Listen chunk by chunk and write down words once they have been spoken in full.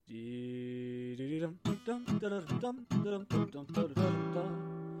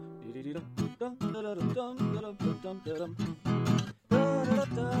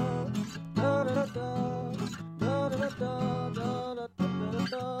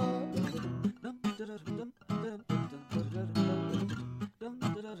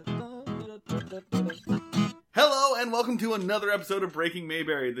Hello and welcome to another episode of Breaking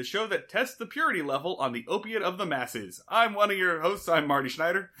Mayberry, the show that tests the purity level on the opiate of the masses. I'm one of your hosts, I'm Marty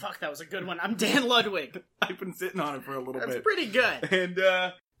Schneider. Fuck, that was a good one. I'm Dan Ludwig. I've been sitting on it for a little bit. That's pretty good.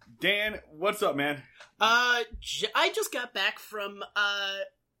 And, Dan, what's up, man? I just got back from,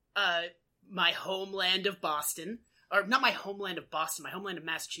 my homeland of Boston. Or, not my homeland of Boston, my homeland of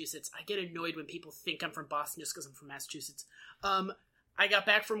Massachusetts. I get annoyed when people think I'm from Boston just because I'm from Massachusetts. I got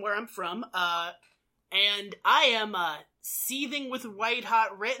back from where I'm from, and I am, seething with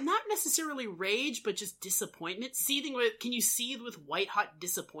white-hot not necessarily rage, but just disappointment. Can you seethe with white-hot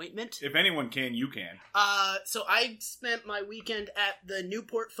disappointment? If anyone can, you can. So I spent my weekend at the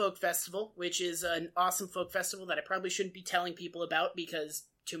Newport Folk Festival, which is an awesome folk festival that I probably shouldn't be telling people about because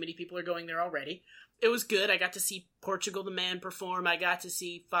too many people are going there already. It was good. I got to see Portugal the Man perform. I got to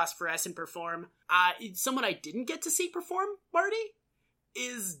see Phosphorescent perform. Someone I didn't get to see perform, Marty,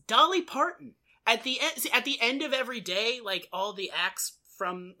 is Dolly Parton. At the end of every day, like, all the acts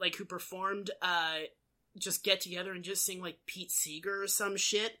from, like, who performed, just get together and just sing, like, Pete Seeger or some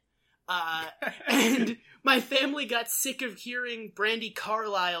shit. And my family got sick of hearing Brandi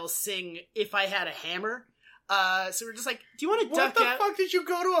Carlile sing If I Had a Hammer. So we're just like, do you want to duck out? What the fuck did you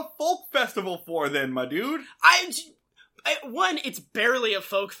go to a folk festival for then, my dude? One, it's barely a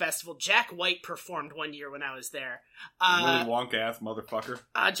folk festival. Jack White performed one year when I was there. Willy Wonka-ass motherfucker.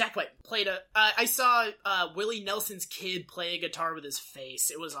 Jack White played I saw Willie Nelson's kid play a guitar with his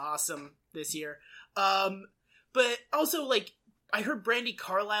face. It was awesome this year. But also, like, I heard Brandi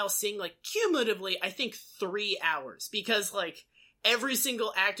Carlile sing, like, cumulatively, I think 3 hours. Because, like, every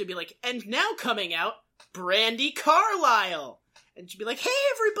single act would be like, and now coming out, Brandi Carlile! And she'd be like, hey,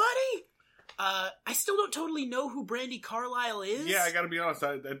 everybody! I still don't totally know who Brandi Carlile is. Yeah, I gotta be honest,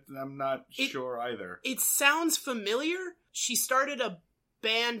 I'm not sure either. It sounds familiar. She started a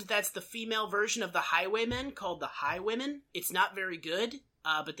band that's the female version of the Highwaymen called the Highwomen. It's not very good,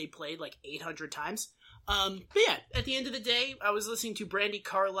 but they played like 800 times. But yeah, at the end of the day, I was listening to Brandi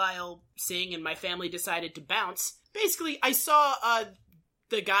Carlile sing and my family decided to bounce. Basically, I saw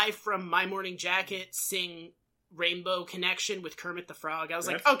the guy from My Morning Jacket sing Rainbow Connection with Kermit the Frog. I was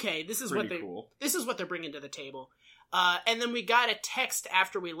like, okay, this is what they're bringing to the table. And then we got a text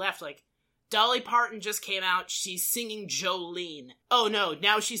after we left, like, Dolly Parton just came out, she's singing Jolene. Oh no,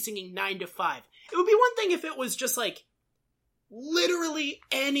 now she's singing 9 to 5. It would be one thing if it was just like, literally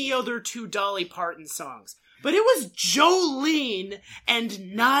any other 2 Dolly Parton songs. But it was Jolene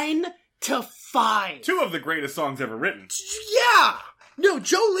and 9 to 5. 2 of the greatest songs ever written. Yeah! No,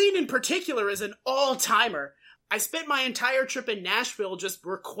 Jolene in particular is an all-timer. I spent my entire trip in Nashville just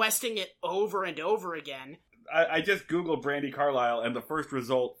requesting it over and over again. I just Googled Brandi Carlile, and the first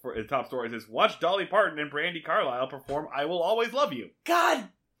result for the top stories is, watch Dolly Parton and Brandi Carlile perform I Will Always Love You. God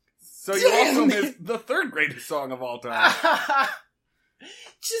So you also missed the 3rd greatest song of all time.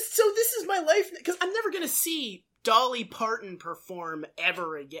 Just so this is my life, because I'm never going to see Dolly Parton perform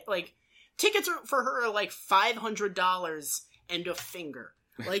ever again. Like, tickets for her are like $500 and a finger.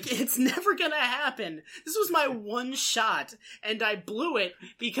 Like, it's never gonna happen. This was my one shot, and I blew it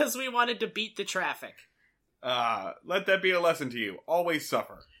because we wanted to beat the traffic. Let that be a lesson to you. Always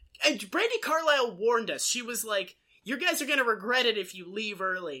suffer. And Brandi Carlile warned us. She was like, you guys are gonna regret it if you leave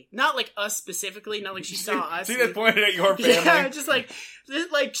early. Not like us specifically, not like she saw us. She just pointed at your family. Yeah, just like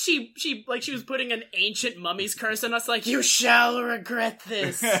she was putting an ancient mummy's curse on us, like, you shall regret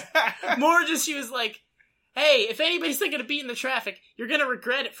this. More just she was like, hey, if anybody's thinking of beating the traffic, you're gonna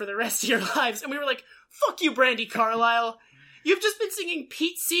regret it for the rest of your lives. And we were like, fuck you, Brandi Carlile. You've just been singing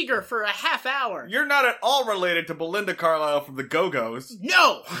Pete Seeger for a half hour. You're not at all related to Belinda Carlisle from the Go-Go's.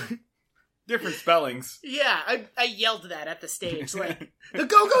 No! Different spellings. Yeah, I yelled that at the stage. Like, the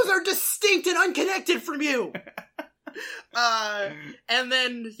Go-Go's are distinct and unconnected from you! And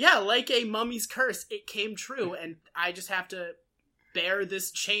then, yeah, like a mummy's curse, it came true, and I just have to bear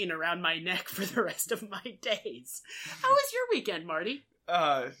this chain around my neck for the rest of my days. How was your weekend, Marty?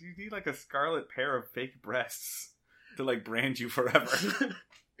 You need like a scarlet pair of fake breasts to like brand you forever.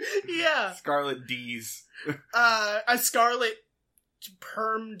 Yeah. Scarlet D's. A scarlet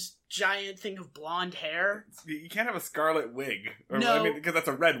permed giant thing of blonde hair. You can't have a scarlet wig. No. I mean, because that's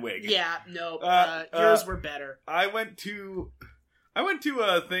a red wig. Yeah, no. Yours were better. I went to I went to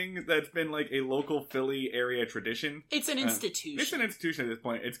a thing that's been like a local Philly area tradition. It's an institution. It's an institution at this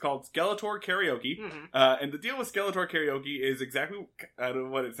point. It's called Skeletor Karaoke. Mhm. And the deal with Skeletor Karaoke is exactly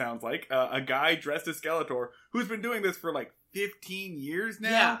what it sounds like. A guy dressed as Skeletor who's been doing this for like 15 years now.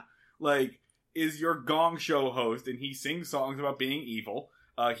 Yeah. Like, is your Gong Show host, and he sings songs about being evil.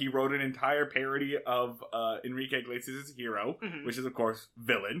 He wrote an entire parody of Enrique Iglesias' Hero, Mhm. which is, of course,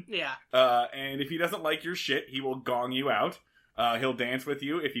 villain. Yeah. And if he doesn't like your shit, he will gong you out. He'll dance with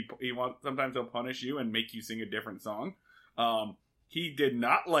you. If he wants, sometimes he'll punish you and make you sing a different song. He did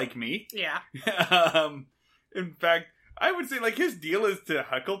not like me. Yeah. In fact, I would say like his deal is to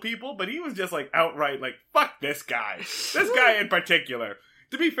heckle people, but he was just like outright like, fuck this guy. This guy in particular.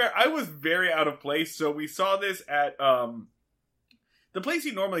 To be fair, I was very out of place, so we saw this at the place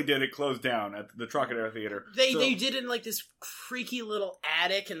he normally did it closed down at the Trocadero Theater. They did it in like this creaky little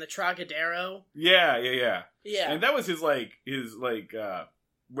attic in the Trocadero. Yeah. Yeah. And that was his where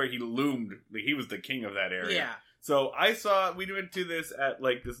he loomed. Like, he was the king of that area. Yeah. So we went to this at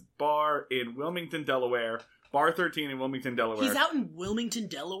like this bar in Wilmington, Delaware. Bar 13 in Wilmington, Delaware. He's out in Wilmington,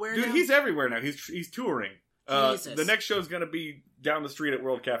 Delaware Dude, now? he's everywhere now. He's touring. Jesus. The next show is going to be down the street at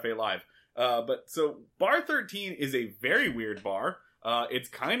World Cafe Live. But so Bar 13 is a very weird bar. It's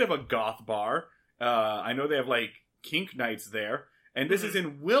kind of a goth bar. I know they have like kink nights there. And this is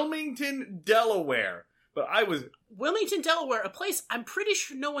in Wilmington, Delaware. But Wilmington, Delaware, a place I'm pretty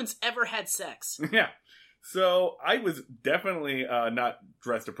sure no one's ever had sex. Yeah. So I was definitely not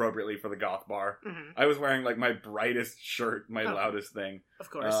dressed appropriately for the goth bar. Mhm. I was wearing like my brightest shirt, my loudest thing. Of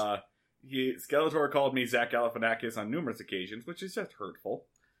course. Skeletor called me Zach Galifianakis on numerous occasions, which is just hurtful.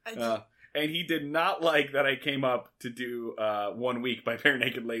 And he did not like that I came up to do 1 Week by Bare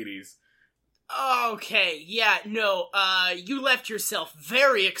Naked Ladies. Okay, yeah, no, you left yourself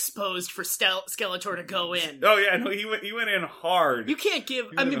very exposed for Skeletor to go in. Oh yeah, no, he went in hard. You can't give,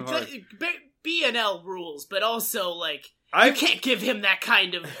 I mean, B&L rules, but also, like, you can't give him that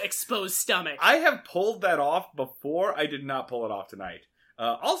kind of exposed stomach. I have pulled that off before. I did not pull it off tonight.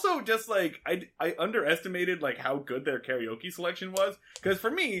 Also, just like I underestimated like how good their karaoke selection was, because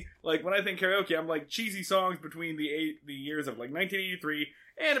for me, like when I think karaoke, I'm like cheesy songs between the years of like 1983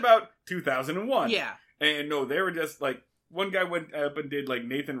 and about 2001. Yeah, and no, they were just like one guy went up and did like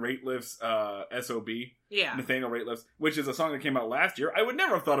Nathan Rateliff's SOB. Yeah, Nathaniel Rateliff's, which is a song that came out last year. I would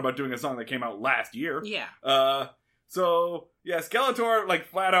never have thought about doing a song that came out last year. Yeah. So, yeah, Skeletor, like,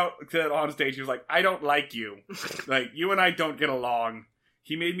 flat out said on stage, he was like, I don't like you. Like, you and I don't get along.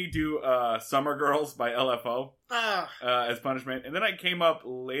 He made me do Summer Girls by LFO as punishment. And then I came up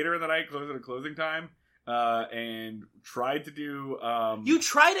later in the night, closer to closing time, and tried to do... you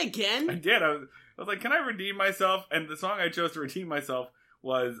tried again? I did. I was like, can I redeem myself? And the song I chose to redeem myself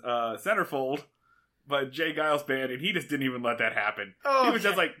was Centerfold by Jay Giles Band, and he just didn't even let that happen. Oh, he was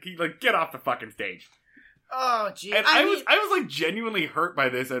just like, get off the fucking stage. Oh, gee. And I was like genuinely hurt by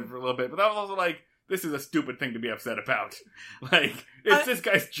this end for a little bit, but I was also like, this is a stupid thing to be upset about. Like, it's this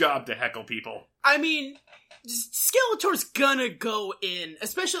guy's job to heckle people. I mean, Skeletor's gonna go in,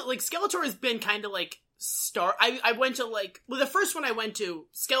 especially, like, Skeletor has been kind of, like, I went to, like, well, the first one I went to,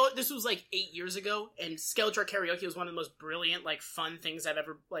 this was, like, 8 years ago, and Skeletor Karaoke was one of the most brilliant, like, fun things I've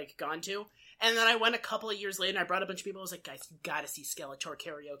ever, like, gone to. And then I went a couple of years later, and I brought a bunch of people, I was like, guys, you gotta see Skeletor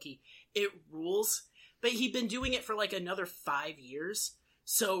Karaoke. It rules. But he'd been doing it for, like, another 5 years,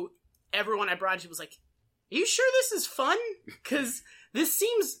 so everyone I brought to was like, are you sure this is fun? Because this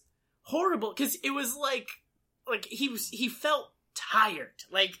seems horrible. Because it was like he felt tired.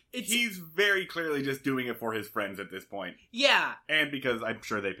 Like, he's very clearly just doing it for his friends at this point. Yeah. And because I'm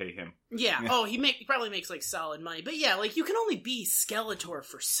sure they pay him. Yeah. Oh, he probably makes, like, solid money. But yeah, like, you can only be Skeletor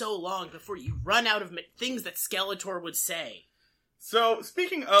for so long before you run out of things that Skeletor would say. So,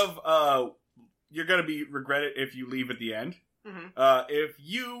 speaking of, you're gonna regret it if you leave at the end. Mm-hmm. If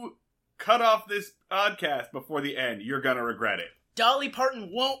you cut off this podcast before the end, you're gonna regret it. Dolly Parton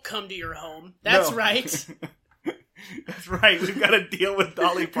won't come to your home. That's right. That's right. We've got to deal with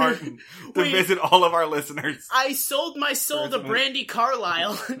Dolly Parton to visit all of our listeners. I sold my soul to Brandi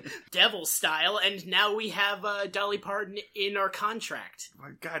Carlile, devil style, and now we have Dolly Parton in our contract.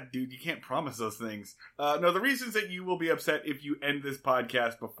 My God, dude, you can't promise those things. No, the reasons that you will be upset if you end this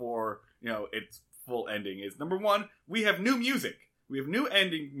podcast before, its full ending is, number one, we have new music. We have new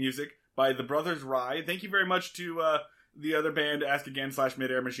ending music by the Brothers Rye. Thank you very much to the other band, Ask Again /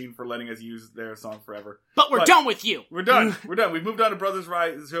 Midair Machine, for letting us use their song forever. But we're done with you. We're done. We're done. We've moved on to Brothers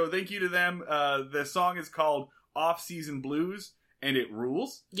Rye, so thank you to them. The song is called Off-Season Blues, and it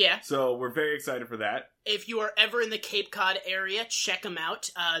rules. Yeah. So we're very excited for that. If you are ever in the Cape Cod area, check them out.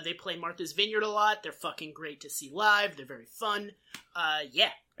 They play Martha's Vineyard a lot. They're fucking great to see live. They're very fun.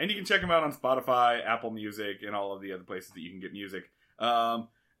 Yeah. And you can check them out on Spotify, Apple Music, and all of the other places that you can get music.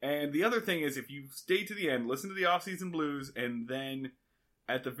 And the other thing is, if you stay to the end, listen to the Off-Season Blues, and then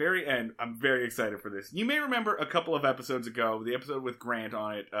at the very end, I'm very excited for this. You may remember a couple of episodes ago, the episode with Grant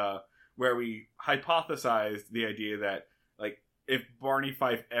on it, where we hypothesized the idea that, like, if Barney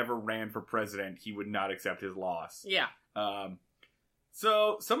Fife ever ran for president, he would not accept his loss. Yeah.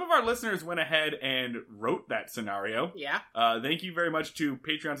 So some of our listeners went ahead and wrote that scenario. Yeah. Thank you very much to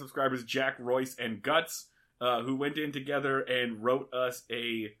Patreon subscribers Jack, Royce, and Guts, who went in together and wrote us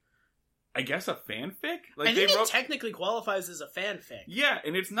I guess a fanfic? Like, I think it technically qualifies as a fanfic. Yeah,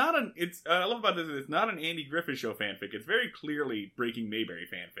 and it's not I love about this is it's not an Andy Griffith Show fanfic. It's very clearly Breaking Mayberry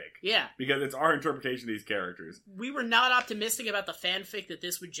fanfic. Yeah. Because it's our interpretation of these characters. We were not optimistic about the fanfic that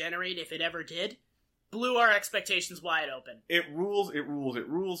this would generate if it ever did. Blew our expectations wide open. It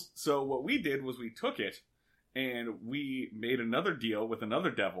rules. So what we did was we took it and we made another deal with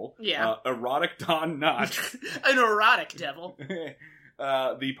another devil. Yeah. Erotic Don Knotts. An erotic devil.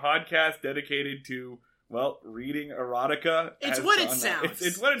 The podcast dedicated to, well, reading erotica. It's what it sounds.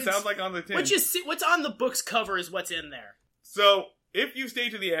 It's what it sounds like on the tin. What's on the book's cover is what's in there. So, if you stay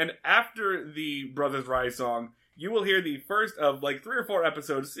to the end, after the Brothers Rise song, you will hear the first of, like, 3 or 4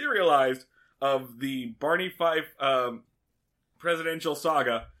 episodes serialized of the Barney Fife presidential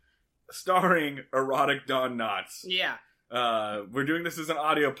saga starring erotic Don Knotts. Yeah. We're doing this as an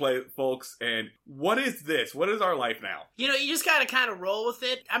audio play, folks, and what is this? What is our life now? You know, you just gotta kind of roll with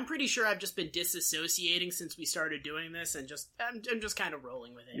it. I'm pretty sure I've just been disassociating since we started doing this, and I'm just kind of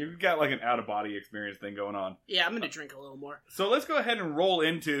rolling with it. You've got like an out-of-body experience thing going on. Yeah, I'm gonna drink a little more. So let's go ahead and roll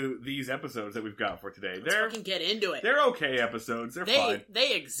into these episodes that we've got for today. Let's fucking get into it. They're okay episodes. They're fine.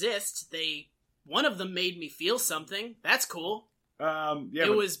 They exist. One of them made me feel something. That's cool.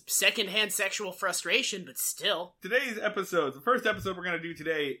 It was secondhand sexual frustration, but still. Today's episode, the first episode we're going to do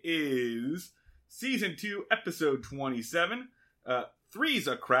today is Season 2, Episode 27. Three's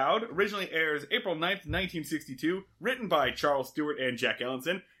a Crowd. Originally airs April 9th, 1962. Written by Charles Stewart and Jack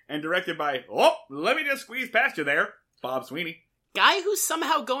Ellenson. And directed by, let me just squeeze past you there, Bob Sweeney. Guy who's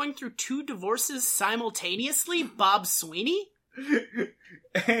somehow going through 2 divorces simultaneously, Bob Sweeney?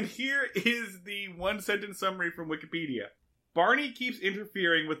 And here is the one-sentence summary from Wikipedia. Barney keeps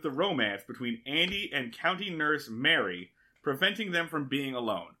interfering with the romance between Andy and county nurse Mary, preventing them from being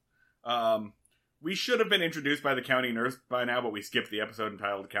alone. We should have been introduced by the county nurse by now, but we skipped the episode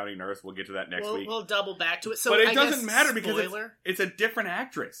entitled County Nurse. We'll get to that next week. We'll double back to it. So but it doesn't matter because it's a different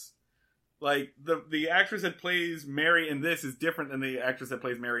actress. Like, the actress that plays Mary in this is different than the actress that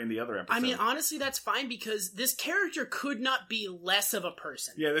plays Mary in the other episode. I mean, honestly, that's fine because this character could not be less of a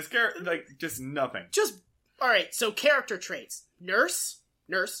person. Yeah, this character, like, just nothing. Alright, so character traits. Nurse.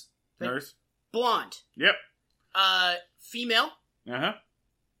 Blonde. Yep. Female. Uh-huh.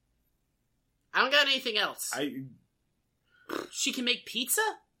 I don't got anything else. She can make pizza?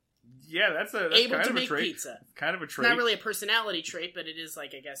 Yeah, that's able kind to of make a trait. Pizza. Kind of a trait. Not really a personality trait, but it is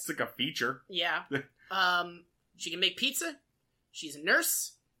like, I guess. It's like a feature. Yeah. She can make pizza. She's a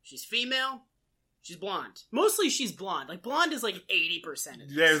nurse. She's female. She's blonde. Mostly she's blonde. Like, blonde is like 80% of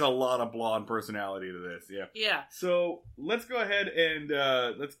this. There's a lot of blonde personality to this, yeah. Yeah. So, let's go ahead and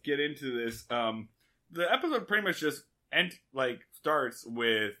let's get into this. The episode pretty much just starts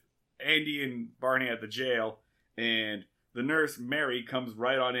with Andy and Barney at the jail, and the nurse, Mary, comes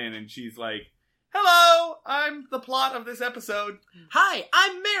right on in, and she's like, "Hello, I'm the plot of this episode." "Hi,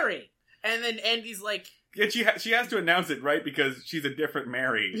 I'm Mary." And then Andy's like... Yeah, she has to announce it, right? Because she's a different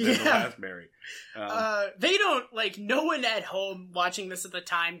Mary than the last Mary. They don't, no one at home watching this at the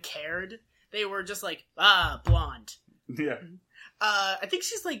time cared. They were just like, blonde. Yeah. I think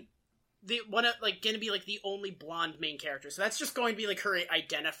she's going to be the only blonde main character. So that's just going to be her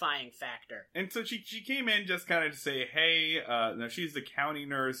identifying factor. And so she came in just kind of to say, hey, now she's the county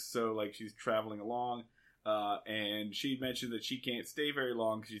nurse, so she's traveling along. And she mentioned that she can't stay very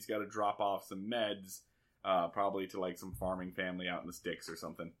long because she's got to drop off some meds. Probably to some farming family out in the sticks or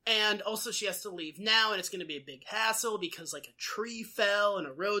something. And also she has to leave now, and it's going to be a big hassle because a tree fell and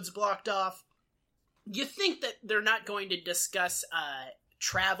a road's blocked off. You think that they're not going to discuss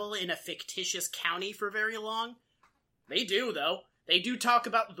travel in a fictitious county for very long? They do, though. They do talk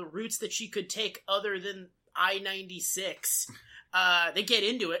about the routes that she could take other than I-96. They get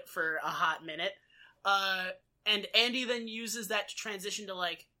into it for a hot minute. And Andy then uses that to transition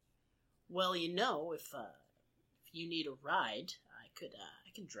to well, if you need a ride, I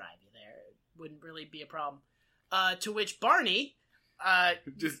can drive you there. It wouldn't really be a problem. To which Barney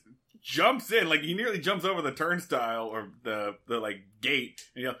Just jumps in, like he nearly jumps over the turnstile or the like gate.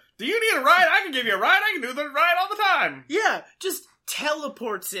 And, do you need a ride? I can give you a ride. I can do the ride all the time. Yeah, just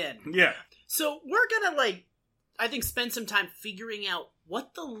teleports in. Yeah. So we're gonna I think spend some time figuring out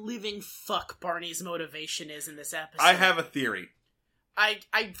what the living fuck Barney's motivation is in this episode. I have a theory.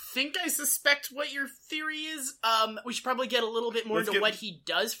 I think I suspect what your theory is. We should probably get a little bit more into what he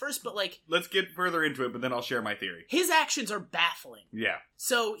does first, but let's get further into it, but then I'll share my theory. His actions are baffling. Yeah.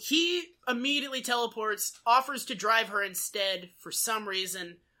 So he immediately teleports, offers to drive her instead for some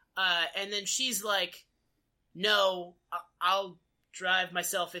reason, and then she's like, no, I'll drive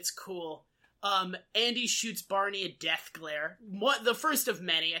myself, it's cool. Andy shoots Barney a death glare. The first of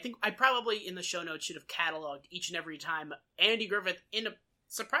many. I think I probably in the show notes should have cataloged each and every time Andy Griffith, in a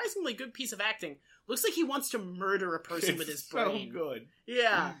surprisingly good piece of acting, looks like he wants to murder a person with his brain. So good.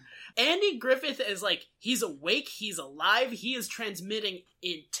 Yeah. Andy Griffith is he's awake, he's alive, he is transmitting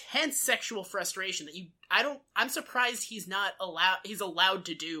intense sexual frustration that I'm surprised he's allowed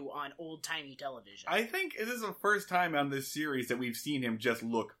to do on old-timey television. I think this is the first time on this series that we've seen him just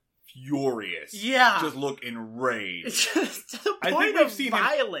look furious. Yeah. Just look enraged. Just to the I point think we've of seen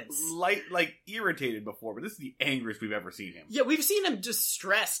violence. him irritated before, but this is the angriest we've ever seen him. Yeah, we've seen him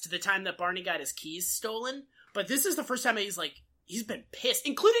distressed the time that Barney got his keys stolen, but this is the first time he's been pissed,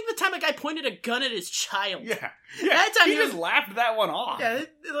 including the time a guy pointed a gun at his child. Yeah. That time he just laughed that one off. Yeah,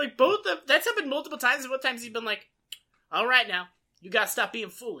 that's happened multiple times, and both times he's been like, all right now. You gotta stop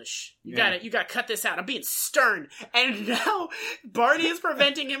being foolish. You gotta cut this out. I'm being stern. And now Barney is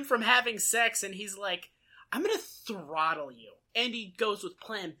preventing him from having sex, and he's like, I'm gonna throttle you. And he goes with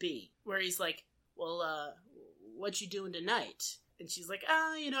plan B, where he's like, well, what you doing tonight? And she's like,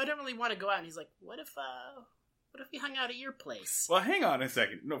 I don't really want to go out. And he's like, what if we hung out at your place? Well, hang on a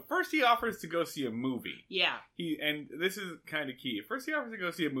second. No, first he offers to go see a movie. Yeah. And this is kind of key. First he offers to go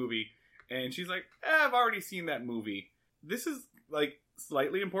see a movie, and she's like, I've already seen that movie. This is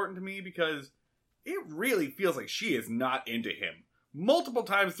slightly important to me because it really feels like she is not into him. Multiple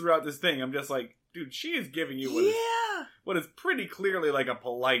times throughout this thing, I'm just like, dude, she is giving you what is pretty clearly a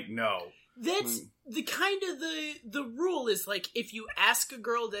polite no. That's the kind of the rule is if you ask a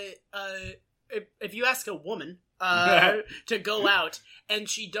girl if you ask a woman to go out and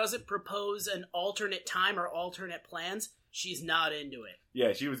she doesn't propose an alternate time or alternate plans, she's not into it.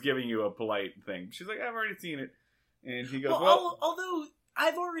 Yeah, she was giving you a polite thing. She's like, I've already seen it. And he goes, although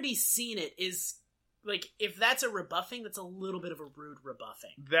I've already seen it is, if that's a rebuffing, that's a little bit of a rude rebuffing.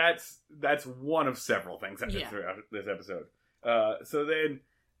 That's one of several things that throughout this episode. So then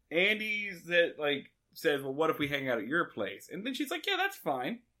Andy says, well, what if we hang out at your place? And then she's like, yeah, that's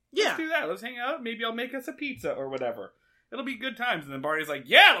fine. Let's do that. Let's hang out. Maybe I'll make us a pizza or whatever. It'll be good times. And then Barney's like,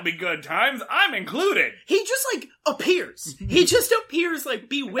 yeah, it'll be good times. I'm included. He just, appears. He just appears,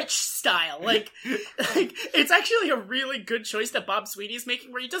 Bewitched style. It's actually a really good choice that Bob Sweeney's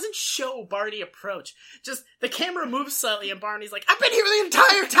making, where he doesn't show Barney approach. Just, the camera moves slightly, and Barney's like, I've been here the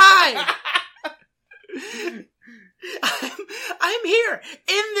entire time! I'm here,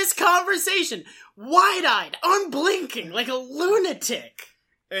 in this conversation, wide-eyed, unblinking, like a lunatic.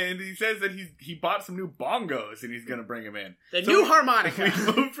 And he says that he bought some new bongos and he's going to bring them in. The new harmonica.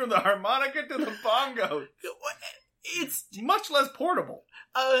 We moved from the harmonica to the bongo. It's much less portable.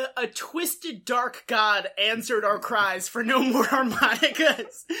 A twisted dark god answered our cries for no more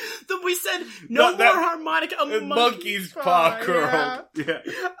harmonicas. We said no more harmonica. A monkey's paw curled. Yeah.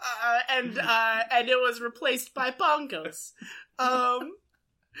 And it was replaced by bongos.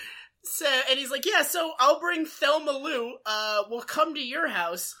 So, and he's like, yeah, so I'll bring Thelma Lou, we'll come to your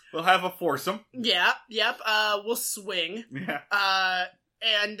house. We'll have a foursome. Yeah, yep, we'll swing. Yeah.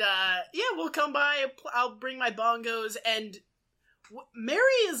 We'll come by, I'll bring my bongos, and Mary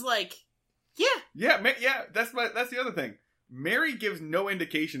is like, yeah. Yeah, that's the other thing. Mary gives no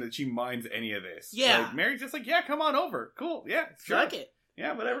indication that she minds any of this. Yeah. Mary's just like, yeah, come on over. Cool, yeah, sure. Fuck it.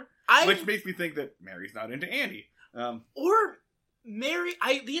 Yeah, whatever. Which makes me think that Mary's not into Andy. Or Mary,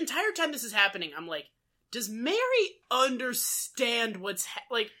 the entire time this is happening, I'm like, does Mary understand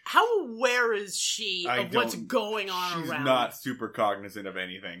how aware is she of what's going on around? She's not super cognizant of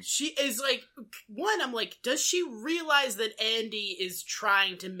anything. She is I'm like, does she realize that Andy is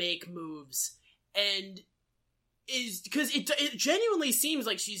trying to make moves? And because it genuinely seems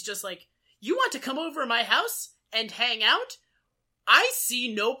like she's just like, you want to come over to my house and hang out? I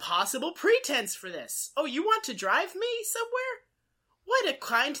see no possible pretense for this. Oh, you want to drive me somewhere? What a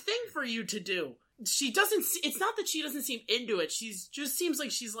kind thing for you to do. She doesn't it's not that she doesn't seem into it. She's just seems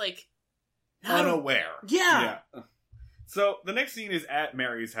like she's unaware. Yeah. So the next scene is at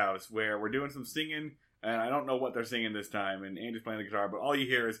Mary's house where we're doing some singing. and I don't know what they're singing this time, and Andy's playing the guitar, but all you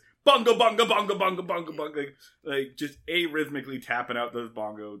hear is bongo, bongo, bongo, bongo, bongo, bongo, like just arrhythmically tapping out those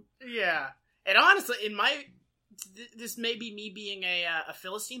bongo. Yeah. And honestly, this may be me being a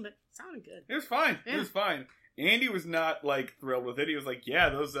Philistine, but it sounded good. It was fine. Yeah. It was fine. Andy was not, like, thrilled with it. He was like, yeah,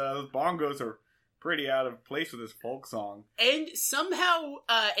 those bongos are pretty out of place with this folk song. And somehow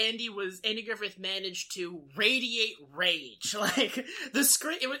Andy Griffith managed to radiate rage. Like, the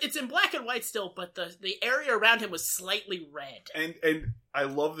screen, it's in black and white still, but the area around him was slightly red. And I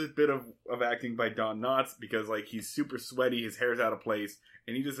love this bit of acting by Don Knotts, because, like, he's super sweaty, his hair's out of place,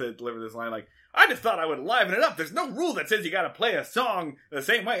 and he just delivered this line like, I just thought I would liven it up. There's no rule that says you gotta play a song the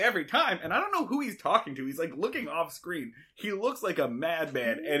same way every time. And I don't know who he's talking to. He's, like, looking off screen. He looks like a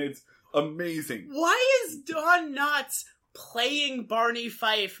madman, and it's amazing. Why is Don Knotts playing Barney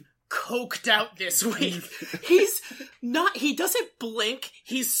Fife coked out this week? He doesn't blink.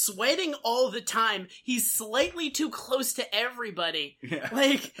 He's sweating all the time. He's slightly too close to everybody. Yeah.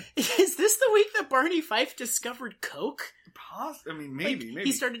 Like, is this the week that Barney Fife discovered coke? I mean, maybe.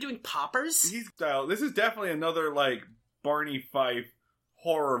 He started doing poppers? This is definitely another, like, Barney Fife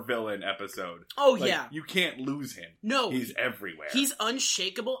horror villain episode. Oh, like, yeah. You can't lose him. No. He's everywhere. He's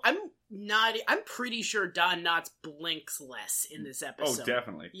unshakable. I'm pretty sure Don Knotts blinks less in this episode. Oh,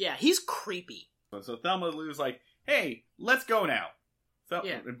 definitely. Yeah, he's creepy. So Thelma Lou's like, hey, let's go now.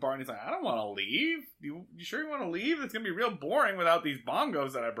 Yeah. And Barney's like, I don't want to leave. You sure you want to leave? It's going to be real boring without these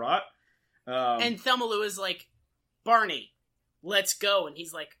bongos that I brought. And Thelma Lou is like, Barney, let's go. And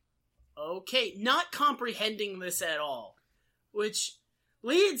he's like, okay. Not comprehending this at all. Which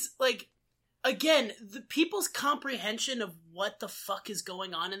leads, like, again, the people's comprehension of what the fuck is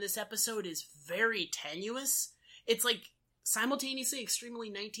going on in this episode is very tenuous. It's, like, simultaneously extremely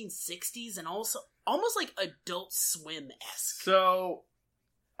 1960s and also almost, like, Adult Swim-esque. So,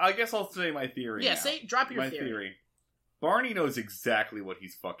 I guess I'll say my theory Yeah, now. drop your my theory. Barney knows exactly what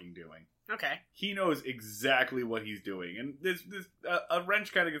he's fucking doing. Okay. He knows exactly what he's doing. And this a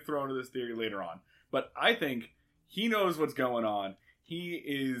wrench kind of gets thrown into this theory later on. But I think he knows what's going on. He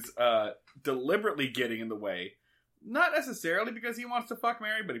is deliberately getting in the way. Not necessarily because he wants to fuck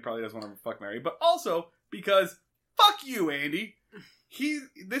Mary, but he probably doesn't want to fuck Mary. But also because, fuck you, Andy.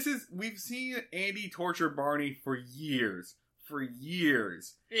 We've seen Andy torture Barney for years.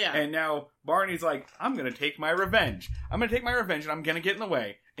 Yeah. And now Barney's like, I'm going to take my revenge. And I'm going to get in the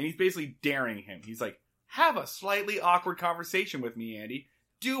way. And he's basically daring him. He's like, have a slightly awkward conversation with me, Andy.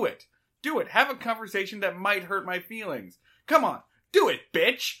 Do it. Have a conversation that might hurt my feelings. Come on. Do it,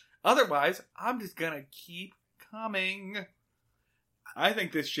 bitch. Otherwise, I'm just going to keep coming. I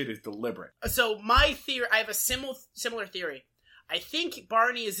think this shit is deliberate. So my theory, I have a similar theory. I think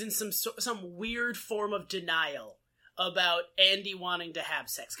Barney is in some weird form of denial about Andy wanting to have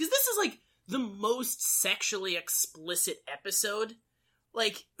sex. Because this is, like, the most sexually explicit episode.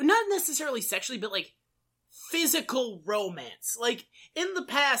 Like, not necessarily sexually, but, like, physical romance. Like, in the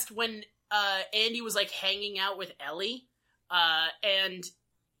past, when Andy was, like, hanging out with Ellie, and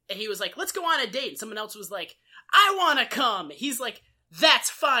he was like, let's go on a date. And someone else was like, I want to come. He's like, that's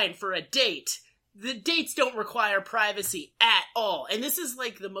fine for a date. The dates don't require privacy at all. And this is,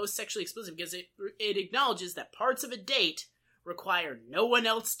 like, the most sexually explicit because it acknowledges that parts of a date require no one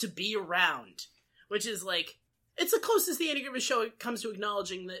else to be around. Which is, like, it's the closest the Andy Griffith Show comes to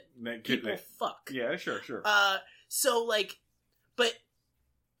acknowledging that people fuck. Yeah, sure. So, like, but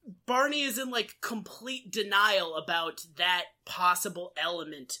Barney is in, like, complete denial about that possible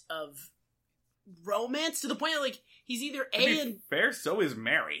element of romance to the point of, like, he's either fair, so is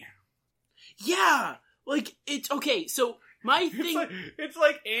Mary. Yeah! Like, it's, okay, so my thing... It's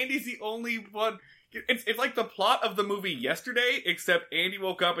like Andy's the only one... It's like the plot of the movie Yesterday, except Andy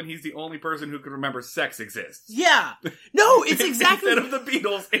woke up and he's the only person who can remember sex exists. Yeah! No, it's exactly... Instead of the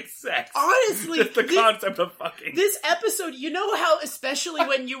Beatles, it's sex. Honestly... Just the concept of fucking. This episode, you know how, especially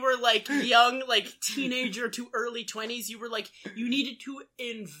when you were, like, young, like, teenager to early 20s, you were, like, you needed to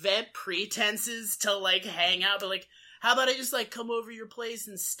invent pretenses to, like, hang out, but, like, how about I just, like, come over your place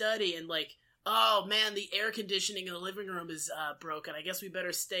and study and, like, oh, man, the air conditioning in the living room is broken. I guess we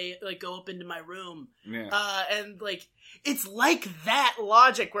better go up into my room. Yeah. And, like, it's like that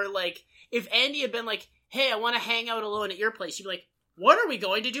logic where, like, if Andy had been like, hey, I want to hang out alone at your place, you'd be like, what are we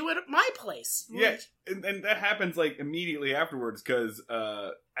going to do at my place? Yeah, and that happens, like, immediately afterwards, because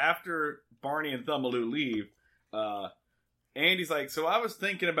after Barney and Thelma Lou leave, Andy's like, so I was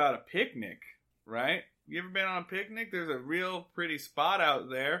thinking about a picnic, right? You ever been on a picnic? There's a real pretty spot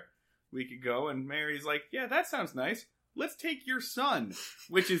out there. We could go, and Mary's like, yeah, that sounds nice. Let's take your son.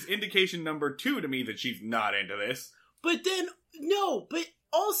 Which is indication number 2 to me that she's not into this. But then, no, but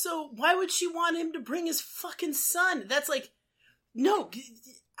also, why would she want him to bring his fucking son? That's like, no,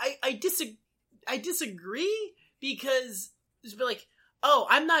 I disagree because it's like, oh,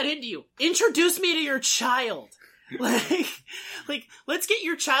 I'm not into you. Introduce me to your child. Like, let's get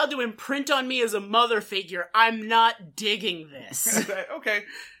your child to imprint on me as a mother figure. I'm not digging this. Okay.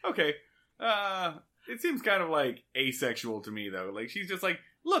 It seems kind of like asexual to me though. Like she's just like,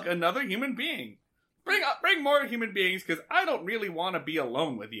 look, another human being. Bring more human beings because I don't really want to be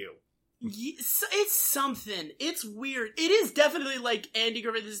alone with you. It's something. It's weird. It is definitely like Andy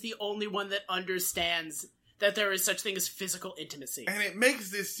Griffith is the only one that understands that there is such thing as physical intimacy. And it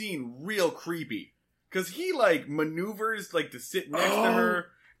makes this scene real creepy. Because he, like, maneuvers, like, to sit next to her,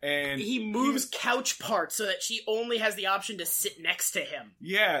 and... He moves couch parts so that she only has the option to sit next to him.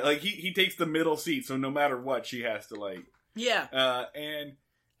 Yeah, like, he takes the middle seat, so no matter what, she has to, like... Yeah. And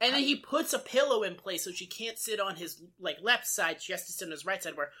then he puts a pillow in place so she can't sit on his, like, left side. She has to sit on his right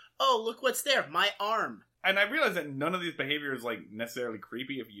side where, oh, look what's there, my arm. And I realize that none of these behavior is, like, necessarily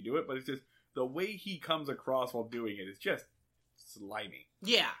creepy if you do it, but it's just the way he comes across while doing it is just slimy.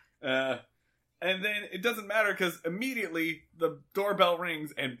 Yeah. And then it doesn't matter because immediately the doorbell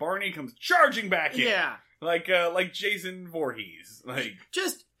rings and Barney comes charging back in. Yeah. Like Jason Voorhees. Like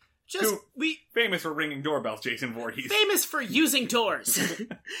famous for ringing doorbells, Jason Voorhees. Famous for using doors.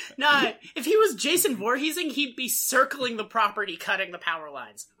 Nah, if he was Jason Voorheesing, he'd be circling the property, cutting the power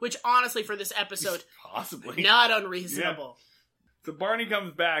lines. Which, honestly, for this episode, possibly not unreasonable. Yeah. So Barney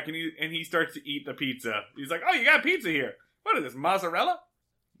comes back and he starts to eat the pizza. He's like, "Oh, you got pizza here? What is this, mozzarella?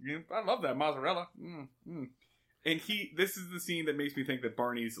 I love that mozzarella." And this is the scene that makes me think that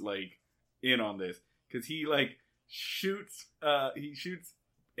Barney's like in on this because he like shoots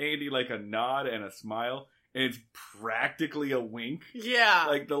Andy like a nod and a smile, and it's practically a wink. Yeah,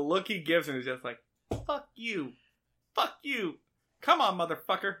 like the look he gives him is just like, fuck you, come on,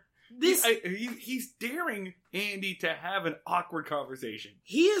 motherfucker. He's daring Andy to have an awkward conversation.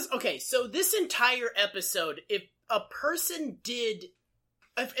 He is okay. So this entire episode, if a person did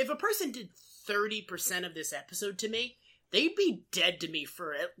 30% of this episode to me, they'd be dead to me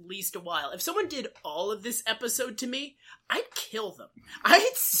for at least a while. If someone did all of this episode to me, I'd kill them.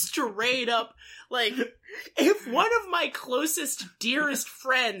 I'd straight up, like, if one of my closest, dearest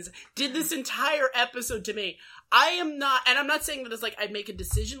friends did this entire episode to me, I'm not saying that it's like I'd make a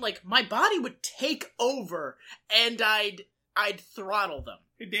decision, like, my body would take over, and I'd throttle them.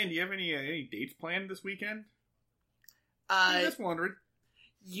 Hey, Dan, do you have any dates planned this weekend? I'm just wondering.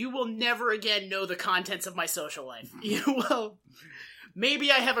 You will never again know the contents of my social life. You will.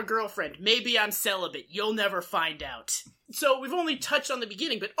 Maybe I have a girlfriend. Maybe I'm celibate. You'll never find out. So we've only touched on the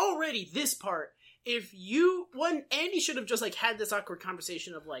beginning, but already this part, Andy should have just like had this awkward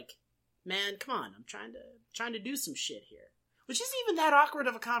conversation of like, man, come on, I'm trying to do some shit here. Which isn't even that awkward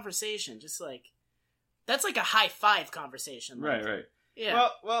of a conversation. Just like, that's like a high five conversation. Like, right. Yeah.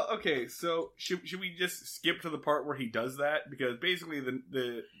 Well, okay. So should we just skip to the part where he does that? Because basically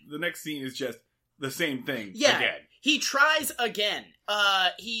the next scene is just the same thing. Yeah. Again. He tries again.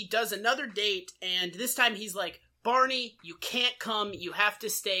 He does another date, and this time he's like, Barney, you can't come. You have to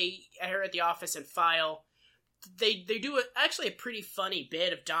stay here at the office and file. They do actually a pretty funny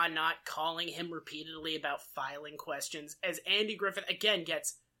bit of Don Knotts calling him repeatedly about filing questions as Andy Griffith again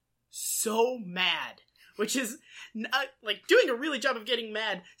gets so mad. Which is, like, doing a really job of getting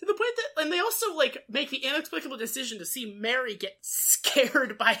mad, to the point that, and they also, like, make the inexplicable decision to see Mary get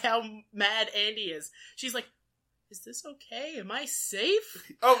scared by how mad Andy is. She's like, is this okay? Am I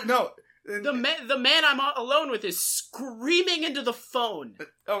safe? Oh, no. The man I'm alone with is screaming into the phone.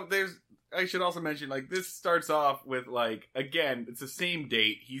 I should also mention, like, this starts off with, like, again, it's the same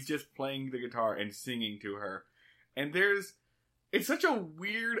date. He's just playing the guitar and singing to her. And it's such a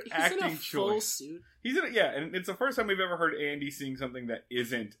weird acting choice. He's in a full suit. And it's the first time we've ever heard Andy sing something that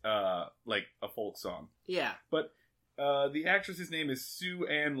isn't, like, a folk song. Yeah. But the actress's name is Sue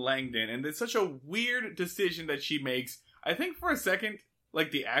Ann Langdon, and it's such a weird decision that she makes. I think for a second,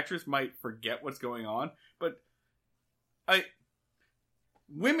 like, the actress might forget what's going on, but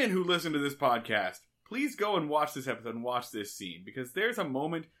women who listen to this podcast, please go and watch this episode and watch this scene, because there's a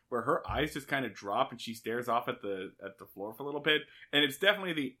moment where her eyes just kind of drop and she stares off at the floor for a little bit, and it's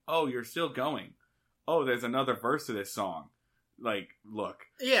definitely oh, you're still going. Oh, there's another verse to this song. Like, look.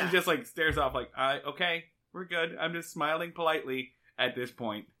 Yeah. She just, like, stares off like, okay, we're good. I'm just smiling politely at this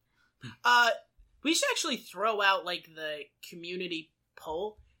point. We should actually throw out, like, the community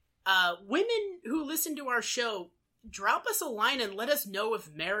poll. Women who listen to our show, drop us a line and let us know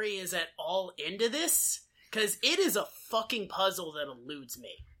if Mary is at all into this, because it is a fucking puzzle that eludes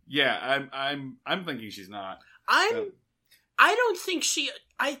me. Yeah, I'm thinking she's not. I don't think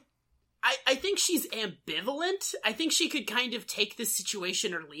I think she's ambivalent. I think she could kind of take this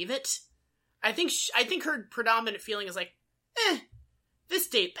situation or leave it. I think her predominant feeling is like, this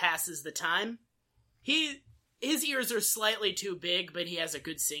date passes the time. His ears are slightly too big, but he has a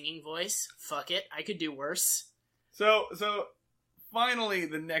good singing voice. Fuck it, I could do worse. So finally,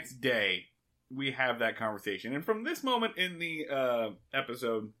 the next day, we have that conversation. And from this moment in the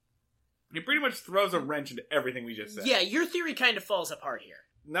episode, he pretty much throws a wrench into everything we just said. Yeah, your theory kind of falls apart here.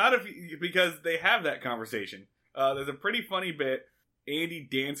 Not because they have that conversation. There's a pretty funny bit. Andy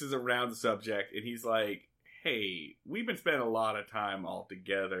dances around the subject, and he's like, hey, we've been spending a lot of time all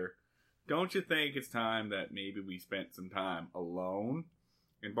together. Don't you think it's time that maybe we spent some time alone?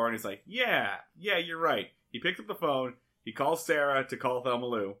 And Barney's like, yeah, you're right. He picks up the phone, he calls Sarah to call Thelma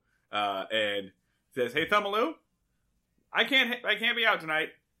Lou, and says, hey, Thelma Lou, I can't be out tonight.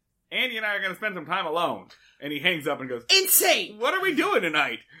 Andy and I are going to spend some time alone. And he hangs up and goes, insane! What are we doing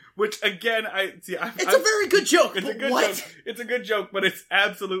tonight? Which, again, it's a very good joke, it's a good joke. It's a good joke, but it's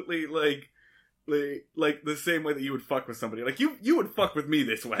absolutely, like the same way that you would fuck with somebody. Like, you would fuck with me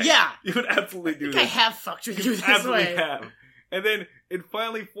this way. Yeah. You would absolutely do this. I have fucked with you this absolutely way. Have. And then it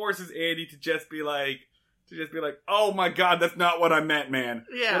finally forces Andy to just be like, oh my god, that's not what I meant, man.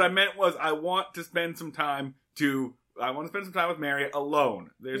 Yeah. What I meant was I want to spend some time with Mary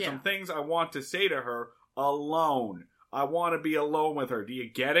alone. There's some things I want to say to her alone. I want to be alone with her. Do you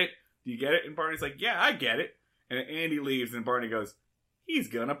get it? And Barney's like, yeah, I get it. And Andy leaves and Barney goes, he's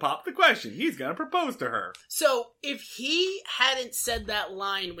gonna pop the question. He's gonna propose to her. So, if he hadn't said that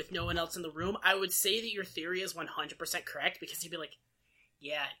line with no one else in the room, I would say that your theory is 100% correct, because he'd be like,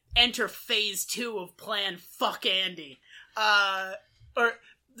 yeah, enter phase 2 of plan fuck Andy.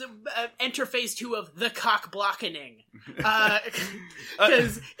 Enter phase 2 of the cock blockening.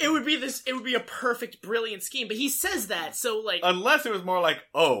 Because it would be a perfect, brilliant scheme. But he says that, so like... Unless it was more like,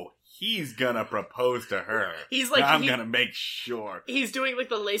 oh, he's gonna propose to her. He's like... I'm gonna make sure. He's doing like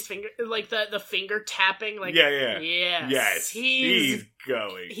the lace finger, like the finger tapping, like... Yeah. Yes, he's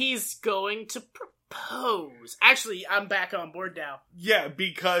going. He's going to propose. Actually, I'm back on board now. Yeah,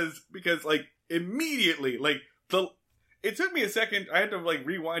 because like, immediately, like, it took me a second. I had to like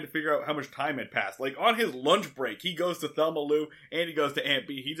rewind to figure out how much time had passed. Like on his lunch break, he goes to Thelma Lou and he goes to Aunt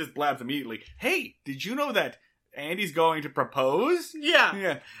B. He just blabs immediately, hey, did you know that Andy's going to propose?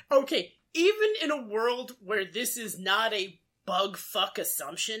 Yeah. Okay, even in a world where this is not a bug fuck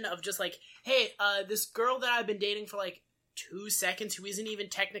assumption of just like, hey, this girl that I've been dating for like 2 seconds, who isn't even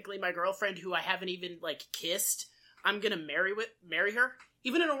technically my girlfriend, who I haven't even like kissed, I'm gonna marry her.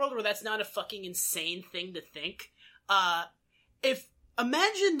 Even in a world where that's not a fucking insane thing to think. If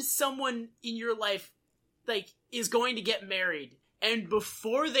imagine someone in your life like is going to get married, and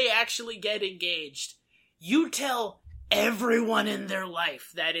before they actually get engaged, you tell everyone in their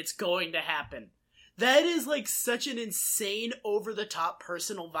life that it's going to happen. That is like such an insane, over the top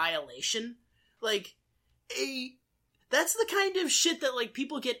personal violation. Like that's the kind of shit that like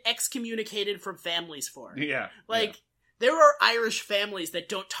people get excommunicated from families for. Yeah. Like there are Irish families that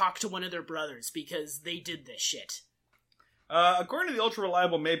don't talk to one of their brothers because they did this shit. According to the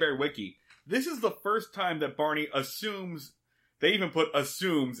ultra-reliable Mayberry Wiki, this is the first time that Barney assumes, they even put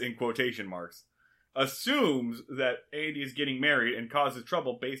assumes in quotation marks, assumes that Andy is getting married and causes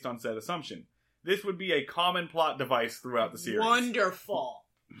trouble based on said assumption. This would be a common plot device throughout the series. Wonderful.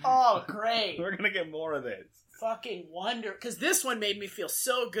 Oh, great. We're gonna get more of this. Fucking wonder. Because this one made me feel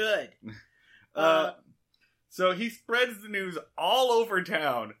so good. So he spreads the news all over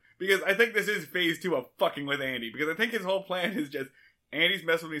town. Because I think this is phase 2 of fucking with Andy. Because I think his whole plan is just, Andy's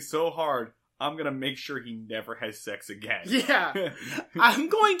messing with me so hard, I'm gonna make sure he never has sex again. Yeah. I'm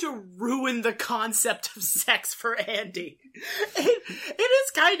going to ruin the concept of sex for Andy. It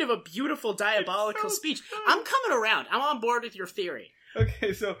is kind of a beautiful, diabolical speech. I'm coming around. I'm on board with your theory.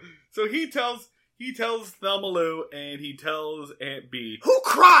 Okay, so he tells Thelma Lou and he tells Aunt B. Who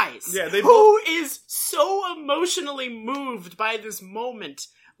cries? Yeah, who is so emotionally moved by this moment.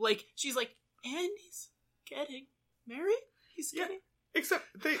 Like, she's like, Andy's getting married? He's getting... Except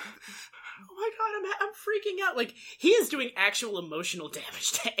they... Oh my god, I'm freaking out. Like, he is doing actual emotional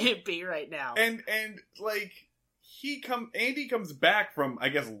damage to Aunt B right now. And like, Andy comes back from, I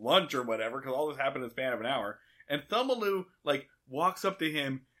guess, lunch or whatever, because all this happened in the span of an hour, and Thelma Lou, like, walks up to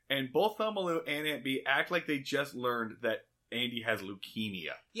him, and both Thelma Lou and Aunt B act like they just learned that Andy has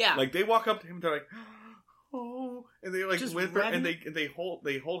leukemia. Yeah. Like, they walk up to him, they're like... Oh, and they like whisper and they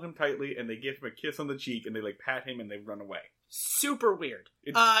hold him tightly and they give him a kiss on the cheek and they like pat him and they run away. super weird.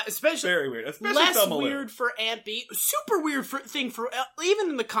 It's Especially very weird. Especially less Thelma Lou. weird for Aunt B. Super weird thing for even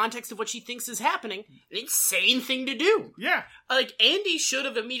in the context of what she thinks is happening. An insane thing to do. Yeah. Like, Andy should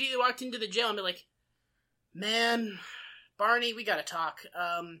have immediately walked into the jail and be like, man, Barney, we gotta talk.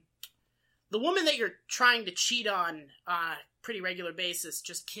 The woman that you're trying to cheat on a pretty regular basis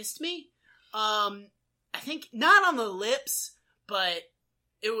just kissed me. I think not on the lips, but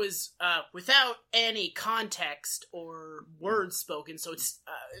it was without any context or words spoken, so it's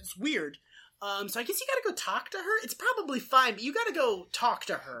weird. So I guess you gotta go talk to her. It's probably fine, but you gotta go talk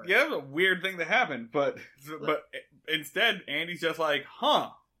to her. Yeah, that's a weird thing to happen, but instead, Andy's just like,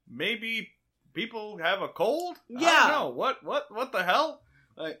 maybe people have a cold? Yeah. I don't know. What the hell?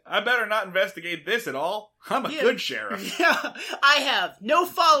 Like, I better not investigate this at all. I'm a good sheriff. Yeah, I have no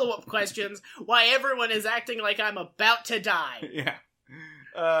follow-up questions why everyone is acting like I'm about to die.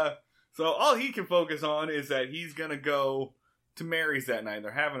 Yeah. So all he can focus on is that he's gonna go to Mary's that night.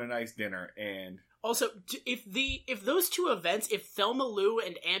 They're having a nice dinner, and also, if those two events, if Thelma Lou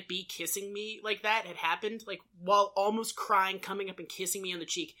and Aunt B kissing me like that had happened, like while almost crying, coming up and kissing me on the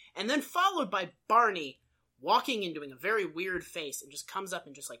cheek, and then followed by Barney walking in doing a very weird face and just comes up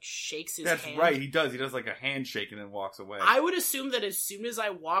and just like shakes his hand. That's right, he does. He does like a handshake and then walks away. I would assume that as soon as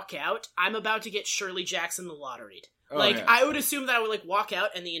I walk out, I'm about to get Shirley Jackson the lotteried. Oh, like, yeah. I would assume that I would, like, walk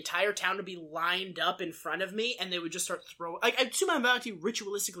out and the entire town would be lined up in front of me and they would just start throwing... Like, I assume I'm about to be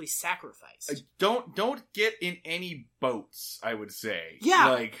ritualistically sacrificed. Don't get in any boats, I would say.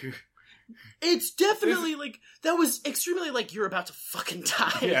 Yeah. Like... It's definitely, like... That was extremely, like, you're about to fucking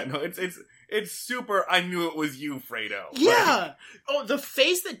die. Yeah, no, it's super, I knew it was you, Fredo. Yeah! Oh, the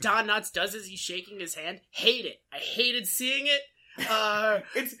face that Don Knotts does as he's shaking his hand, hate it. I hated seeing it.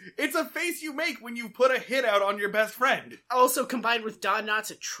 It's a face you make when you put a hit out on your best friend. Also combined with Don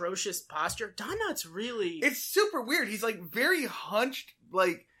Knotts' atrocious posture, Don Knotts really... It's super weird. He's like very hunched,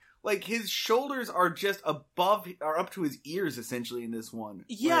 like his shoulders are just up to his ears essentially in this one.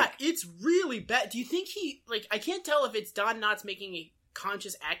 Yeah, like, it's really bad. Do you think he, like, I can't tell if it's Don Knotts making a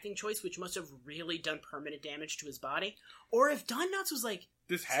conscious acting choice, which must have really done permanent damage to his body, or if Don Knotts was like...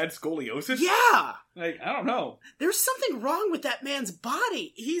 This had scoliosis? Yeah! Like, I don't know. There's something wrong with that man's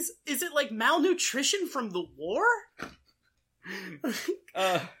body. Is it like malnutrition from the war?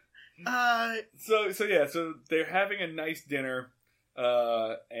 So they're having a nice dinner,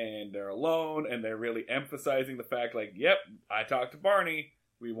 and they're alone, and they're really emphasizing the fact, like, yep, I talked to Barney,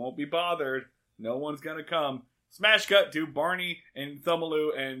 we won't be bothered, no one's gonna come. Smash cut to Barney and Thelma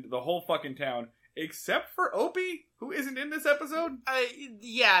Lou and the whole fucking town, except for Opie, who isn't in this episode.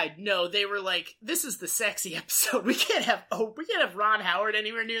 No, they were like, this is the sexy episode. We can't have Ron Howard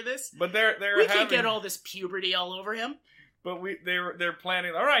anywhere near this. But they're can't get all this puberty all over him. But they're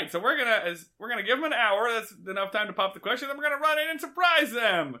planning. All right, so we're gonna give them an hour. That's enough time to pop the question. Then we're gonna run in and surprise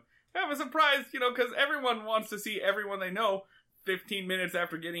them. Have a surprise, because everyone wants to see everyone they know 15 minutes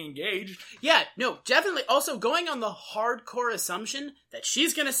after getting engaged. Yeah, no, definitely. Also, going on the hardcore assumption that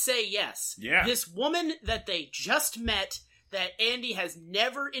she's gonna say yes. Yeah. This woman that they just met, that Andy has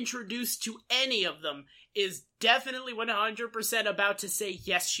never introduced to any of them, is definitely 100% about to say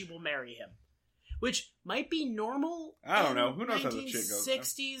yes, she will marry him. Which might be normal. I don't know. Who knows how the shit goes?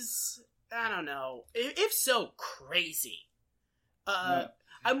 1960s? I don't know. If so, crazy.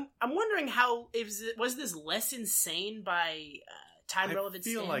 I'm wondering was this less insane by time-relevant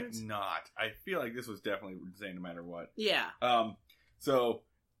standards? I feel like not. I feel like this was definitely insane no matter what. Yeah. So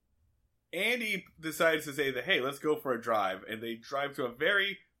Andy decides to say that, hey, let's go for a drive. And they drive to a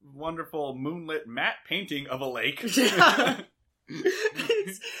very wonderful moonlit matte painting of a lake.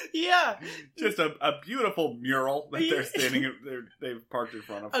 Yeah. Just a beautiful mural that they're standing, they've parked in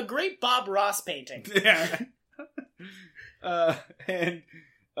front of. A great Bob Ross painting. Yeah. So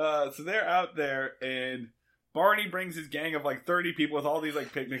they're out there, and Barney brings his gang of like 30 people with all these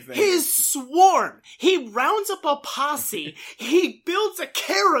like picnic things. His swarm! He rounds up a posse, he builds a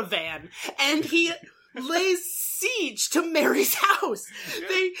caravan, and he lays siege to Mary's house.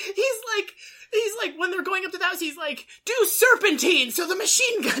 Yeah. He's like, when they're going up to the house, he's like, do serpentine so the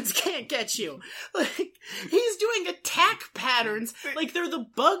machine guns can't get you. Like, he's doing attack patterns like they're the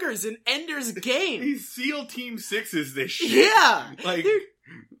buggers in Ender's Game. He's SEAL Team 6's this shit. Yeah! Like,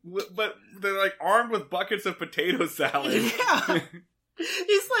 but they're like armed with buckets of potato salad. Yeah!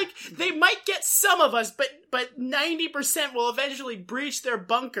 He's like, they might get some of us, but 90% will eventually breach their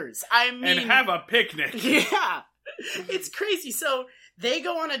bunkers. I mean... And have a picnic. Yeah! It's crazy. So... They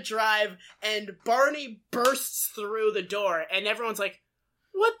go on a drive, and Barney bursts through the door, and everyone's like,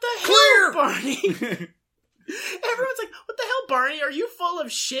 what the hell, Barney? Everyone's like, what the hell, Barney? Are you full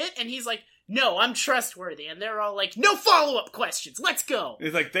of shit? And he's like, no, I'm trustworthy. And they're all like, no follow-up questions. Let's go.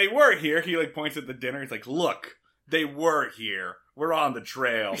 He's like, they were here. He like points at the dinner. He's like, look, they were here. We're on the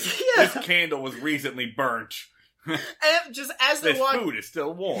trail. Yeah. This candle was recently burnt. And just as they're This food is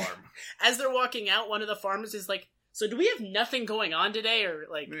still warm. As they're walking out, one of the farmers is like, so do we have nothing going on today? Or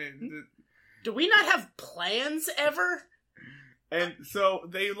like, do we not have plans ever? And so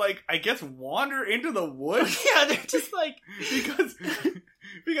they, like, I guess wander into the woods. Yeah, they're just like...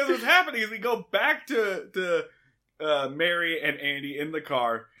 because what's happening is we go back to Mary and Andy in the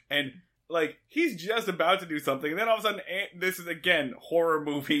car, and, like, he's just about to do something, and then all of a sudden, this is, again, horror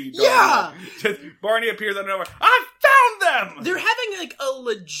movie. Yeah! Just Barney appears out of nowhere. I found them! They're having, like, a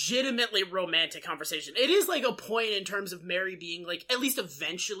legitimately romantic conversation. It is, like, a point in terms of Mary being, like, at least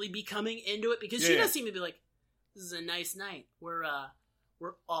eventually becoming into it, because she does seem to be like, this is a nice night. We're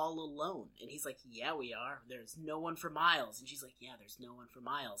all alone. And he's like, yeah, we are. There's no one for miles. And she's like, yeah, there's no one for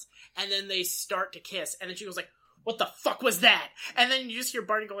miles. And then they start to kiss. And then she goes like, what the fuck was that? And then you just hear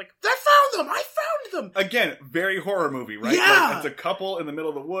Barney go like, I found them! I found them! Again, very horror movie, right? Yeah! Like, it's a couple in the middle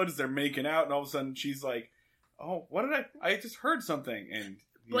of the woods. They're making out. And all of a sudden she's like, oh, what did I just heard something. And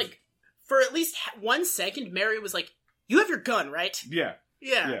like, for at least 1 second, Mary was like, you have your gun, right? Yeah.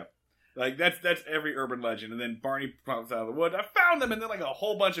 Yeah. Like, that's every urban legend. And then Barney pops out of the wood. I found them! And then, like, a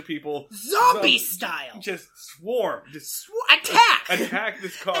whole bunch of people... Zombie style! Just swarm. Attack! Attack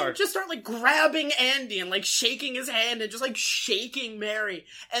this car. And just start, like, grabbing Andy and, like, shaking his hand and just, like, shaking Mary.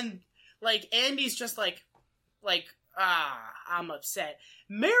 And, like, Andy's just like, I'm upset.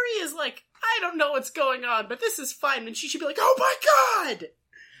 Mary is like, I don't know what's going on, but this is fine. And she should be like, oh my god!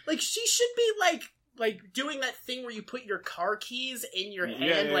 Like, she should be, like doing that thing where you put your car keys in your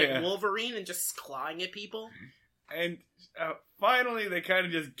hand, Wolverine, and just clawing at people. And finally, they kind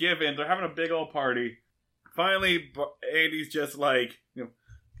of just give in. They're having a big old party. Finally, Andy's just like, you know,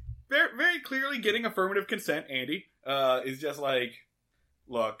 very, very clearly getting affirmative consent. Andy is just like,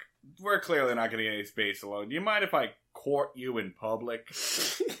 look, we're clearly not going to get any space alone. Do you mind if I court you in public?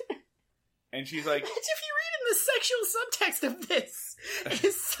 And she's like, if you read in the sexual subtext of this,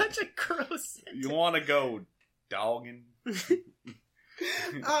 it's such a gross sentence. You want to go dogging?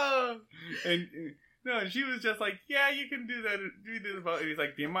 And no, she was just like, yeah, you can do that. Do this. And he's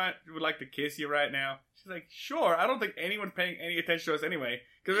like, do you mind? Would like to kiss you right now? She's like, sure. I don't think anyone's paying any attention to us anyway,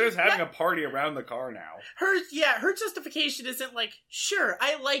 because they're just having a party around the car now. Her justification isn't like, sure,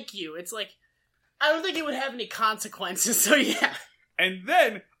 I like you. It's like, I don't think it would have any consequences. So yeah. And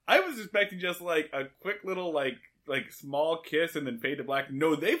then I was expecting just like a quick little like small kiss and then fade to black.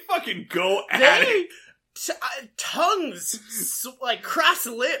 No, they fucking go at it. Tongues, like cross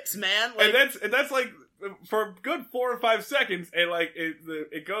lips, man. Like, and that's like for a good 4 or 5 seconds, and like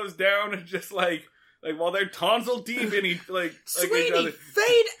it goes down and just like while they're tonsil deep in each like Sweeney, each other,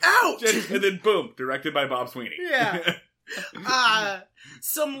 fade out, and then boom, directed by Bob Sweeney. Yeah.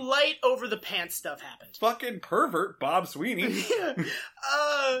 Some light over the pants stuff happened. Fucking pervert, Bob Sweeney.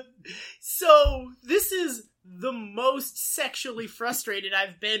 So this is the most sexually frustrated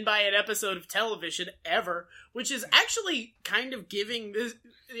I've been by an episode of television ever, which is actually kind of giving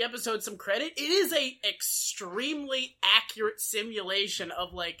the episode some credit. It is a extremely accurate simulation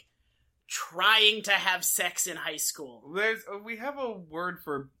of like trying to have sex in high school. We have a word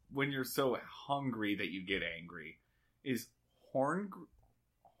for when you're so hungry that you get angry. Is horngry?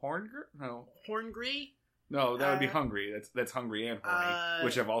 No. Horngry? No, that would be hungry. That's hungry and horny,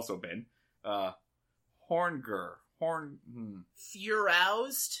 which I've also been. Hornger.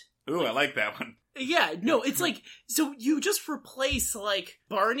 Furoused? Ooh, I like that one. Yeah, no, it's like, so you just replace, like,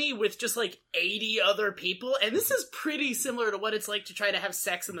 Barney with just, like, 80 other people, and this is pretty similar to what it's like to try to have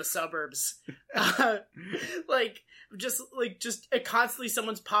sex in the suburbs. Just constantly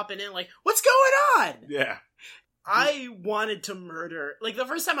someone's popping in, like, what's going on? Yeah. I wanted to murder, like, the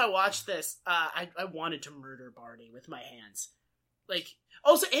first time I watched this, I wanted to murder Barney with my hands. Like,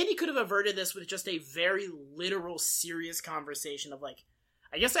 also, Andy could have averted this with just a very literal, serious conversation of, like,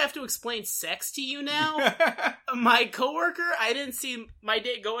 I guess I have to explain sex to you now? My coworker, I didn't see my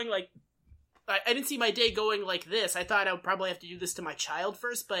day going like this. I thought I would probably have to do this to my child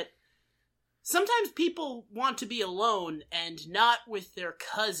first, but sometimes people want to be alone and not with their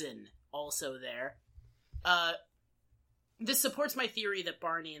cousin also there. This supports my theory that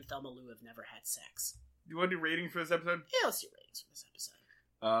Barney and Thelma Lou have never had sex. You want to do ratings for this episode? Yeah, let's do ratings for this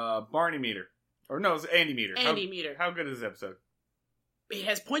episode. Barney meter. Or no, it's Andy meter. Andy meter. How good is this episode? It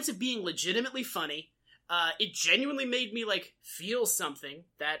has points of being legitimately funny. It genuinely made me, like, feel something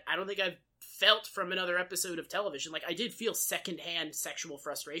that I don't think I've felt from another episode of television. Like, I did feel secondhand sexual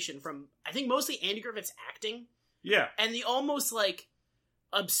frustration from, I think, mostly Andy Griffith's acting. Yeah. And the almost, like,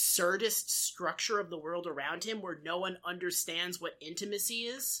 absurdist structure of the world around him where no one understands what intimacy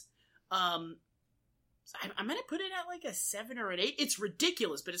is. I'm gonna put it at like a 7 or an 8. It's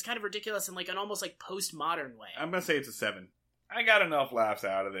ridiculous, but it's kind of ridiculous in like an almost like postmodern way. I'm gonna say it's a 7. I got enough laughs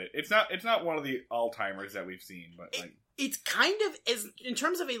out of it. It's not one of the all-timers that we've seen, but like it's kind of, as in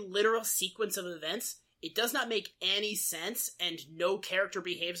terms of a literal sequence of events, it does not make any sense, and no character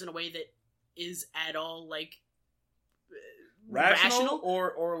behaves in a way that is at all like rational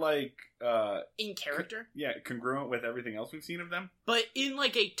or like in character. Congruent with everything else we've seen of them. But in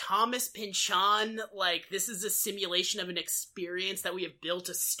like a Thomas Pynchon, like this is a simulation of an experience that we have built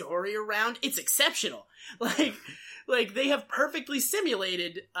a story around. It's exceptional. Like they have perfectly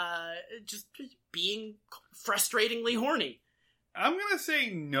simulated just being frustratingly horny. I'm gonna say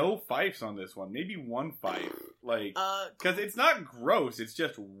no fifes on this one. Maybe 1 fife. Like, because it's not gross. It's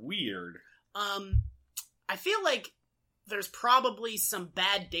just weird. I feel like there's probably some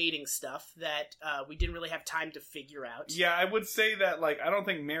bad dating stuff that we didn't really have time to figure out. Yeah, I would say that, like, I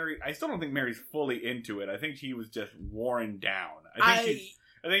still don't think Mary's fully into it. I think he was just worn down. I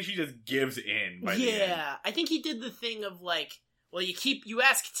think she just gives in by the end. I think he did the thing of, like, well, you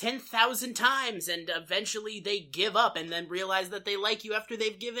ask 10,000 times, and eventually they give up, and then realize that they like you after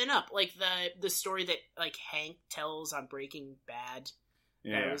they've given up. Like, the story that, like, Hank tells on Breaking Bad.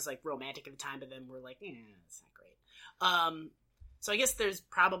 Yeah. It was, like, romantic at the time, but then we're like, it's not great. So I guess there's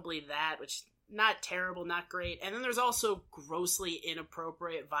probably that, which not terrible, not great. And then there's also grossly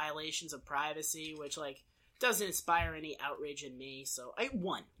inappropriate violations of privacy, which, like, doesn't inspire any outrage in me. So I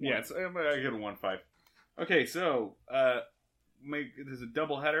won. Yeah, I give it 1 5. Okay, so there's a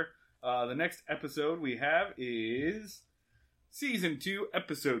double header. The next episode we have is Season 2,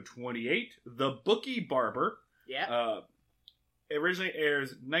 Episode 28, The Bookie Barber. Yeah. It originally airs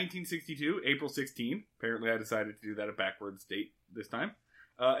 1962, April 16. Apparently I decided to do that a backwards date this time.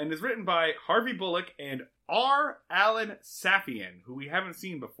 And is written by Harvey Bullock and R. Alan Safian, who we haven't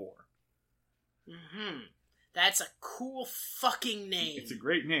seen before. Mm-hmm. That's a cool fucking name. It's a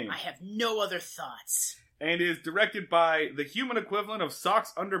great name. I have no other thoughts. And is directed by the human equivalent of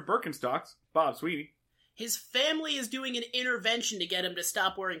Socks Under Birkenstocks, Bob Sweeney. His family is doing an intervention to get him to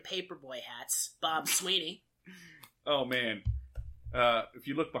stop wearing paperboy hats, Bob Sweeney. Oh, man. If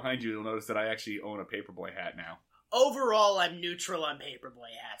you look behind you, you'll notice that I actually own a paperboy hat now. Overall, I'm neutral on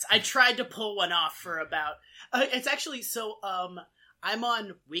paperboy hats. I tried to pull one off for about... it's actually... So, I'm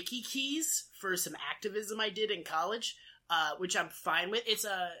on WikiKeys for some activism I did in college, which I'm fine with. It's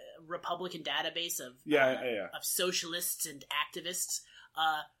a Republican database of of socialists and activists.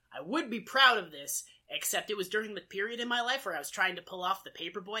 I would be proud of this, except it was during the period in my life where I was trying to pull off the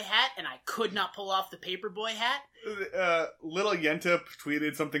paperboy hat, and I could not pull off the paperboy hat. Little Yenta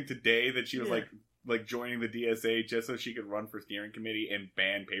tweeted something today that she was like joining the DSA just so she could run for steering committee and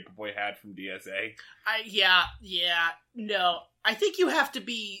ban paperboy hat from DSA. No. I think you have to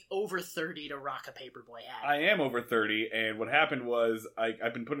be over 30 to rock a paperboy hat. I am over 30, and what happened was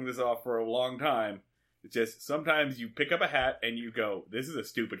I've been putting this off for a long time. It's just sometimes you pick up a hat and you go, this is a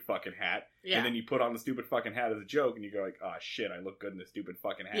stupid fucking hat. Yeah. And then you put on the stupid fucking hat as a joke and you go like, oh shit, I look good in this stupid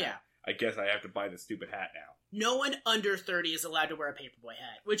fucking hat. Yeah. I guess I have to buy this stupid hat now. No one under 30 is allowed to wear a paperboy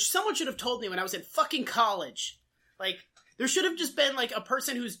hat, which someone should have told me when I was in fucking college. Like, there should have just been like a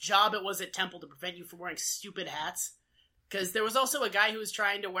person whose job it was at Temple to prevent you from wearing stupid hats. Because there was also a guy who was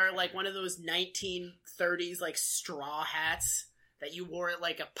trying to wear like one of those 1930s like straw hats that you wore at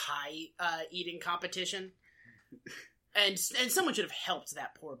like a pie eating competition. And someone should have helped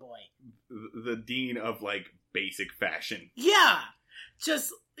that poor boy. The dean of like basic fashion. Yeah.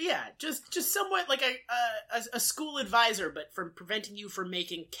 Just somewhat like a school advisor, but from preventing you from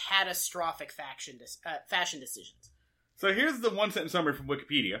making catastrophic fashion decisions. So here's the one-sentence summary from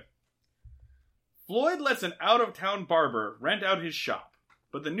Wikipedia. Floyd lets an out-of-town barber rent out his shop,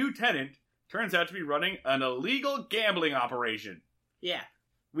 but the new tenant turns out to be running an illegal gambling operation. Yeah.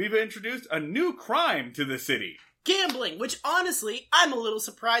 We've introduced a new crime to the city. Gambling, which honestly, I'm a little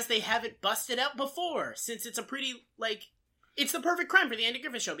surprised they haven't busted out before, since it's a pretty, like... It's the perfect crime for the Andy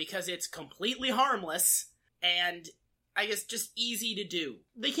Griffith Show because it's completely harmless and, I guess, just easy to do.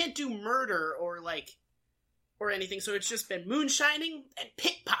 They can't do murder or anything, so it's just been moonshining and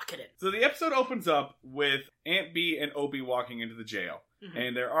pickpocketing. So the episode opens up with Aunt Bee and Opie walking into the jail,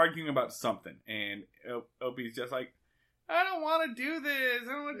 and they're arguing about something, and Opie's just like, I don't want to do this.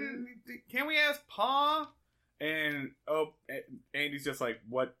 I don't want to do. Can we ask Pa? And Andy's just like,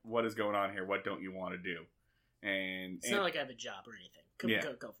 what is going on here? What don't you want to do? And it's not like I have a job or anything.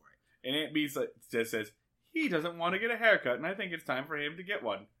 Go for it. And Aunt Bee just says he doesn't want to get a haircut, and I think it's time for him to get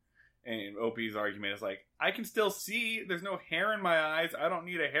one. And Opie's argument is like, I can still see. There's no hair in my eyes. I don't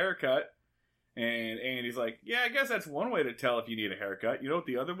need a haircut. And Andy's like, yeah, I guess that's one way to tell if you need a haircut. You know what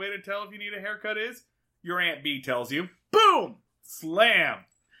the other way to tell if you need a haircut is? Your Aunt B tells you. Boom! Slam!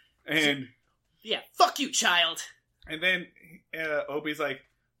 And yeah, fuck you, child. And then Opie's like,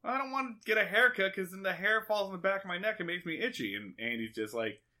 I don't want to get a haircut because then the hair falls on the back of my neck and makes me itchy. And Andy's just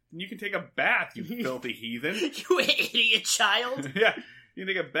like, you can take a bath, you filthy heathen. You idiot child. Yeah, you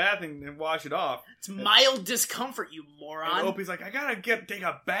can take a bath and wash it off. It's mild discomfort, you moron. And Opie's like, I gotta take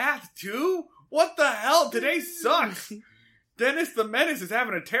a bath too? What the hell? Today sucks. Dennis the Menace is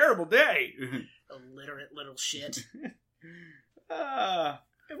having a terrible day. Illiterate little shit.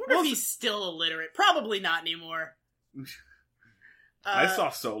 I I wonder if he's still illiterate. Probably not anymore. I saw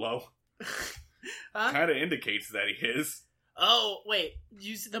Solo. Huh? Kind of indicates that he is. Oh, wait.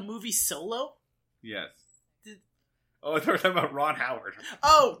 You see the movie Solo? Yes. Oh, I thought we were talking about Ron Howard.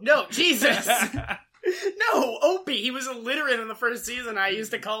 Oh, no, Jesus! No, Opie. He was illiterate in the first season. I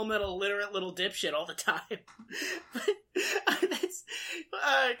used to call him that illiterate little dipshit all the time. That's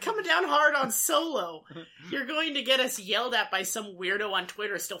coming down hard on Solo. You're going to get us yelled at by some weirdo on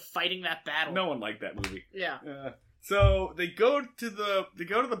Twitter still fighting that battle. No one liked that movie. Yeah. So they go to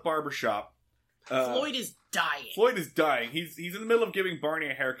the barber shop. Floyd is dying. Floyd is dying. He's in the middle of giving Barney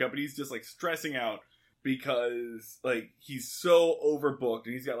a haircut, but he's just like stressing out because like he's so overbooked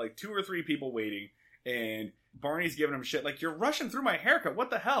and he's got like 2 or 3 people waiting. And Barney's giving him shit like, you're rushing through my haircut,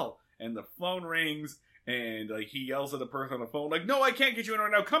 what the hell? And the phone rings, and like he yells at the person on the phone, like, no, I can't get you in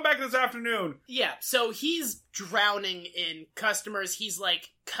right now, come back this afternoon. Yeah, so he's drowning in customers. He's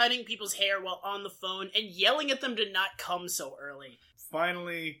like cutting people's hair while on the phone and yelling at them to not come so early.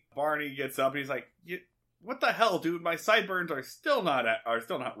 Finally, Barney gets up and he's like, what the hell, dude? My sideburns are still not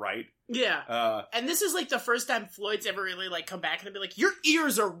right. Yeah. And this is like the first time Floyd's ever really like come back and be like, your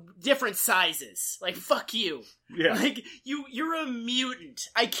ears are different sizes. Like, fuck you. Yeah. Like, you're a mutant.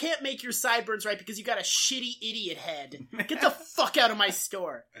 I can't make your sideburns right because you got a shitty idiot head. Get the fuck out of my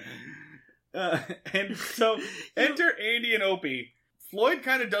store. And so enter Andy and Opie. Floyd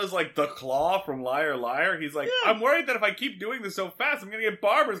kind of does like the claw from Liar Liar. He's like, yeah. I'm worried that if I keep doing this so fast, I'm going to get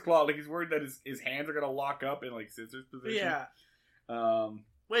barber's claw. Like he's worried that his hands are going to lock up in like scissors position. Yeah.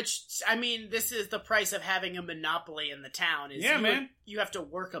 Which, I mean, this is the price of having a monopoly in the town. Is man. You have to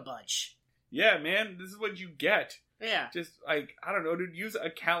work a bunch. Yeah, man. This is what you get. Yeah. Just like, I don't know, dude, use a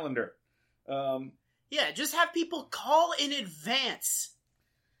calendar. Yeah, just have people call in advance.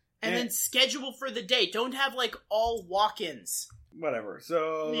 And then schedule for the day. Don't have like all walk-ins. Whatever,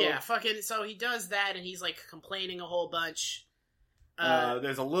 so... Yeah, fucking... So he does that, and he's, like, complaining a whole bunch.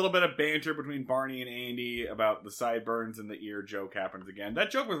 There's a little bit of banter between Barney and Andy about the sideburns, and the ear joke happens again.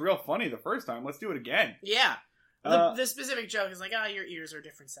 That joke was real funny the first time. Let's do it again. Yeah. The specific joke is like, your ears are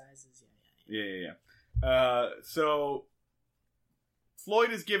different sizes. Yeah. So,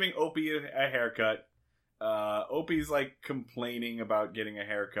 Floyd is giving Opie a haircut. Opie's, like, complaining about getting a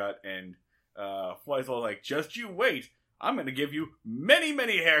haircut, and Floyd's all like, just you wait. I'm going to give you many,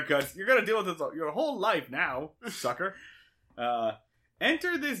 many haircuts. You're going to deal with this your whole life now, sucker.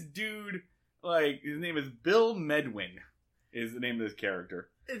 Enter this dude, like, his name is Bill Medwin, is the name of this character.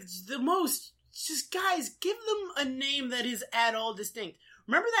 It's the most, just guys, give them a name that is at all distinct.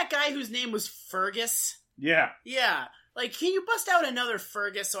 Remember that guy whose name was Fergus? Yeah. Yeah. Like, can you bust out another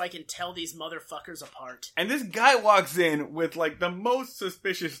Fergus so I can tell these motherfuckers apart? And this guy walks in with, like, the most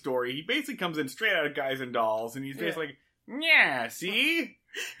suspicious story. He basically comes in straight out of Guys and Dolls, and he's basically like, yeah, see?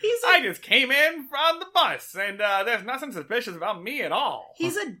 I just came in from the bus, and there's nothing suspicious about me at all.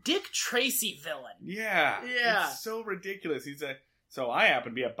 He's a Dick Tracy villain. Yeah. It's so ridiculous. So I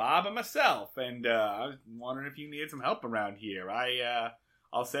happen to be a barber myself, and I was wondering if you needed some help around here.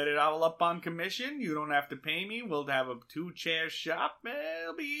 I'll set it all up on commission. You don't have to pay me. We'll have a 2-chair shop.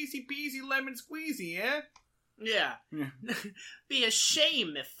 It'll be easy peasy lemon squeezy, eh? Yeah. Be a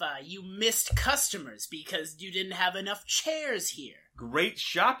shame if you missed customers because you didn't have enough chairs here. Great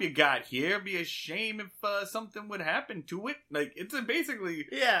shop you got here. Be a shame if something would happen to it. Like, it's basically...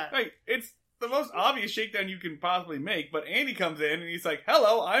 Yeah. Like, it's the most obvious shakedown you can possibly make, but Andy comes in and he's like,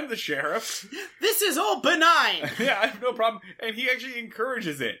 hello, I'm the sheriff. This is all benign. Yeah, I have no problem. And he actually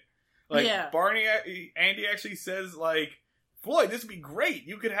encourages it. Like, Andy actually says, like, Floyd, this would be great.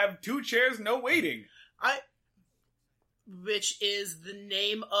 You could have 2 chairs, no waiting. Which is the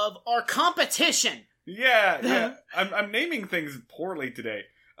name of our competition. Yeah. I'm naming things poorly today.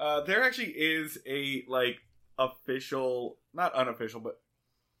 There actually is a, like, official, not unofficial, but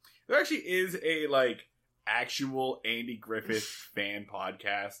there actually is a, like, actual Andy Griffith fan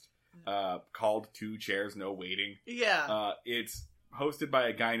podcast called 2 Chairs, No Waiting. Yeah. It's hosted by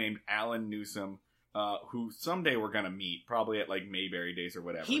a guy named Alan Newsom, who someday we're gonna meet, probably at like Mayberry Days or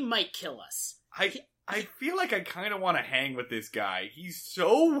whatever. He might kill us. I feel like I kind of want to hang with this guy. He's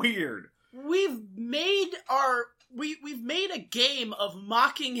so weird. We've made a game of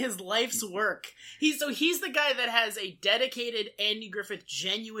mocking his life's work. He's the guy that has a dedicated Andy Griffith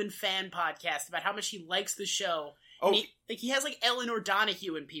genuine fan podcast about how much he likes the show. Oh, he has like Eleanor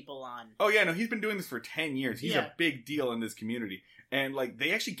Donahue and people on. Oh yeah, no, he's been doing this for 10 years. He's Yeah. a big deal in this community, and like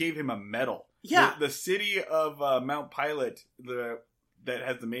they actually gave him a medal. Yeah. the city of Mount Pilot, that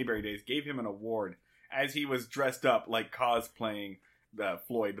has the Mayberry Days, gave him an award as he was dressed up like cosplaying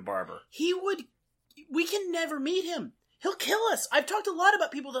Floyd the Barber. We can never meet him. He'll kill us. I've talked a lot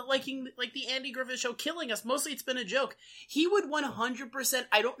about people that like the Andy Griffith Show killing us. Mostly it's been a joke. He would 100%,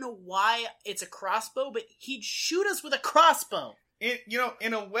 I don't know why it's a crossbow, but he'd shoot us with a crossbow.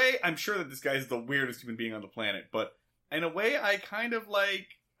 In a way, I'm sure that this guy is the weirdest human being on the planet, but in a way, I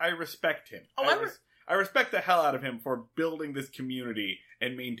respect him. Oh, I respect the hell out of him for building this community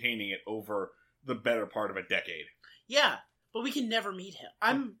and maintaining it over the better part of a decade. Yeah, but we can never meet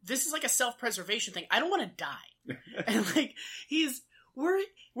him. This is like a self-preservation thing. I don't want to die. And like we're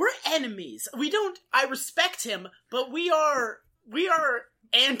enemies. I respect him, but we are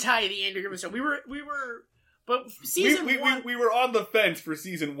anti the Andy Griffith Show. We were but season 1 we were on the fence for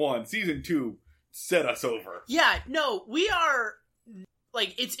season 1. Season 2 set us over. Yeah, no, we are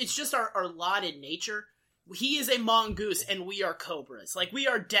like it's just our lot in nature. He is a mongoose and we are cobras. Like we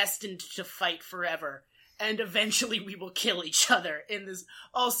are destined to fight forever. And eventually we will kill each other in this.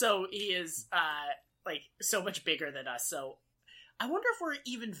 Also, he is like so much bigger than us. So I wonder if we're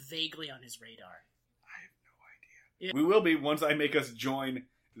even vaguely on his radar. I have no idea. Yeah. We will be once I make us join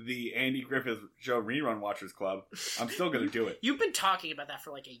the Andy Griffith Show Rerun Watchers Club. I'm still going to do it. You've been talking about that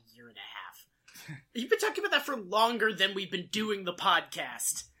for like a year and a half. You've been talking about that for longer than we've been doing the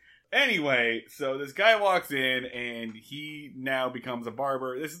podcast. Anyway, so this guy walks in and he now becomes a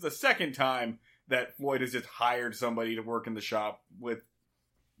barber. This is the second time that Floyd has just hired somebody to work in the shop with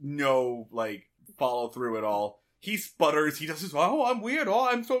no, like, follow through at all. He sputters. He does this, oh, I'm weird. Oh,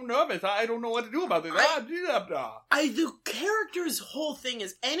 I'm so nervous. I don't know what to do about this. The character's whole thing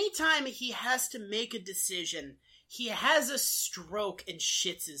is anytime he has to make a decision, he has a stroke and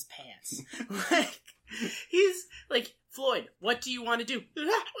shits his pants. Like, he's like, Floyd, what do you want to do?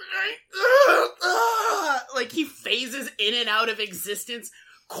 Like, he phases in and out of existence.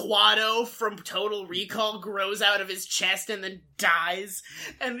 Quado from Total Recall grows out of his chest and then dies.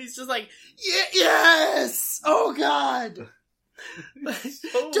 And he's just like, yes! Oh, God!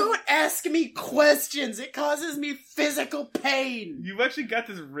 Don't ask me questions. It causes me physical pain. You've actually got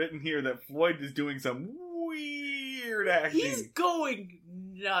this written here that Floyd is doing some weird acting. He's going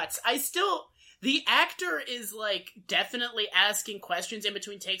nuts. The actor is, like, definitely asking questions in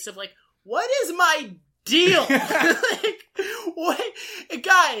between takes of, like, what is my deal? Like, what?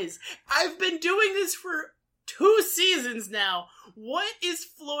 Guys, I've been doing this for 2 seasons now. What is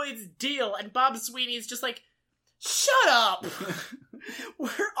Floyd's deal? And Bob Sweeney is just like, shut up. We're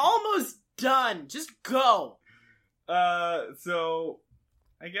almost done. Just go. So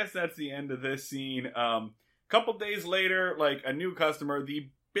I guess that's the end of this scene. Couple days later, like, a new customer, the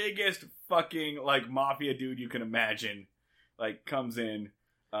biggest fucking, like, mafia dude you can imagine, like, comes in.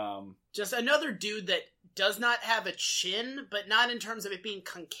 Just another dude that does not have a chin, but not in terms of it being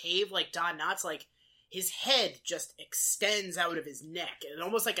concave like Don Knotts. Like, his head just extends out of his neck, and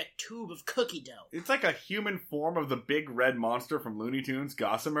almost like a tube of cookie dough. It's like a human form of the big red monster from Looney Tunes,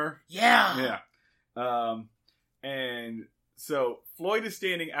 Gossamer. Yeah! Yeah. And so Floyd is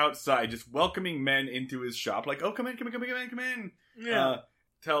standing outside, just welcoming men into his shop, like, oh, come in. Yeah.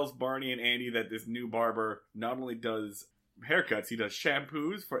 Tells Barney and Andy that this new barber not only does haircuts, he does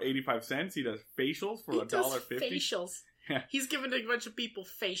shampoos for 85 cents, he does facials for $1.50. Facials. Yeah. He's giving a bunch of people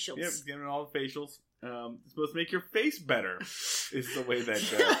facials. Yep, giving all the facials. It's supposed to make your face better, is the way that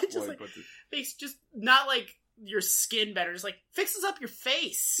Floyd like, puts it. Face, just not like your skin better, just like fixes up your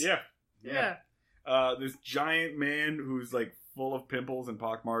face. Yeah. This giant man who's like full of pimples and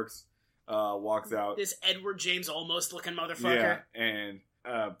pockmarks walks out. This Edward James Olmos looking motherfucker. Yeah, and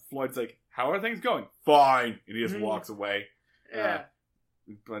Floyd's like, how are things going? Fine. And he just walks away. Yeah.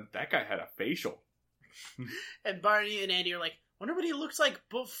 But that guy had a facial. And Barney and Andy are like, wonder what he looks like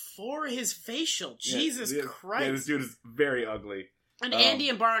before his facial. Jesus Christ. Yeah, this dude is very ugly. And Andy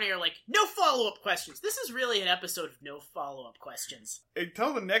and Barney are like, no follow-up questions. This is really an episode of no follow-up questions.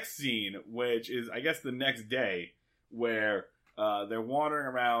 Until the next scene, which is, I guess, the next day, where they're wandering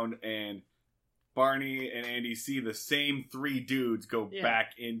around and Barney and Andy see the same 3 dudes go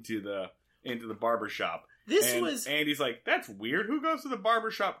back into the barber shop. was... Andy's like, that's weird. Who goes to the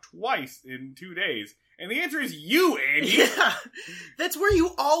barbershop twice in 2 days? And the answer is you, Andy. Yeah, that's where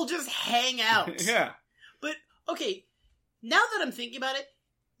you all just hang out. Yeah. But, okay, now that I'm thinking about it,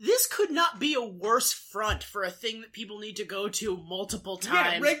 this could not be a worse front for a thing that people need to go to multiple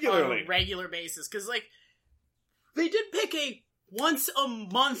times regularly. on a regular basis. Because, like, they did pick a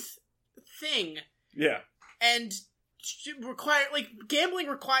once-a-month thing. Yeah. And gambling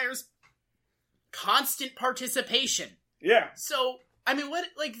requires constant participation. Yeah. So, I mean,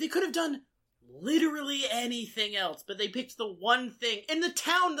 they could have done literally anything else, but they picked the one thing in the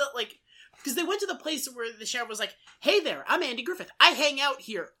town that, because they went to the place where the sheriff was like, hey there, I'm Andy Griffith. I hang out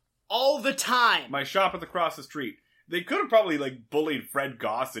here all the time. My shop is across the street. They could have probably, bullied Fred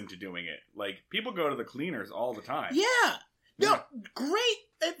Goss into doing it. People go to the cleaners all the time. Yeah. No,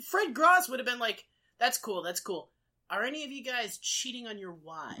 great. Fred Goss would have been like, that's cool. Are any of you guys cheating on your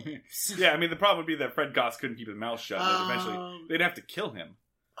wives? Yeah, I mean, the problem would be that Fred Goss couldn't keep his mouth shut, and eventually they'd have to kill him.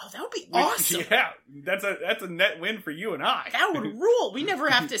 Oh, that would be awesome. Yeah, that's a net win for you and I. That would rule. We never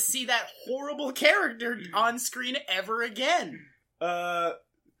have to see that horrible character on screen ever again. I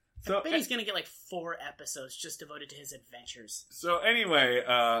bet he's gonna get 4 episodes just devoted to his adventures. So anyway,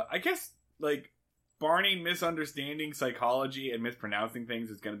 I guess Barney misunderstanding psychology and mispronouncing things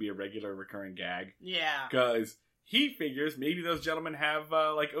is gonna be a regular recurring gag. Yeah. Because he figures maybe those gentlemen have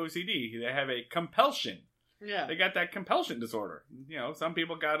OCD. They have a compulsion. Yeah. They got that compulsion disorder. Some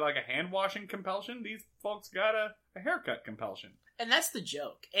people got a hand-washing compulsion. These folks got a haircut compulsion. And that's the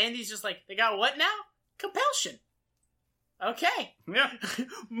joke. Andy's just like, they got what now? Compulsion. Okay. Yeah.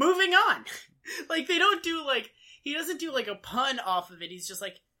 Moving on. They don't do, he doesn't do, a pun off of it. He's just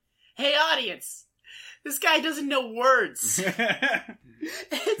like, hey, audience, this guy doesn't know words.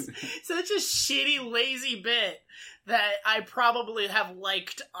 It's such a shitty, lazy bit that I probably have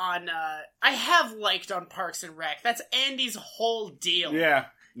liked on, Parks and Rec. That's Andy's whole deal. Yeah.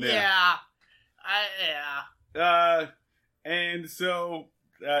 Yeah. And so,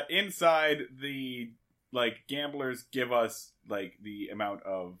 inside the, gamblers give us, the amount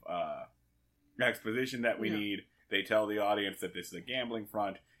of, exposition that we need. They tell the audience that this is a gambling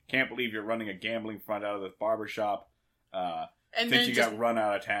front. Can't believe you're running a gambling front out of this barbershop. And since you got run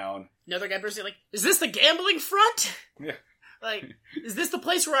out of town. Another guy bursts in is this the gambling front? Yeah. Is this the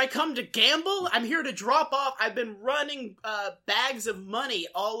place where I come to gamble? I'm here to drop off. I've been running bags of money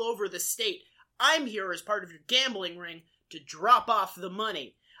all over the state. I'm here as part of your gambling ring to drop off the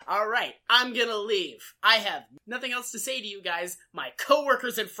money. All right, I'm gonna leave. I have nothing else to say to you guys, my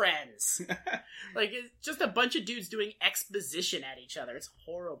coworkers and friends. It's just a bunch of dudes doing exposition at each other. It's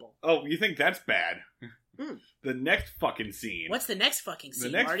horrible. Oh, you think that's bad? The next fucking scene. What's the next fucking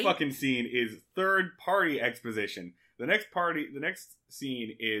scene, The next Marty? fucking scene is third-party exposition. The next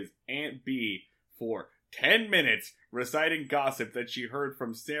scene is Aunt B for 10 minutes reciting gossip that she heard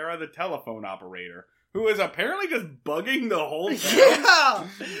from Sarah, the telephone operator, who is apparently just bugging the whole town.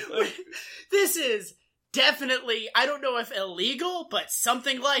 Yeah! This is definitely, I don't know if illegal, but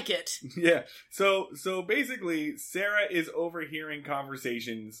something like it. Yeah. So basically, Sarah is overhearing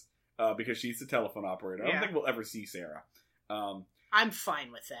conversations because she's the telephone operator. I don't think we'll ever see Sarah. I'm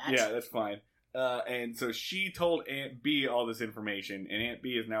fine with that. Yeah, that's fine. And so she told Aunt B all this information, and Aunt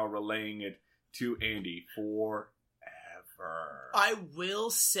B is now relaying it to Andy forever. I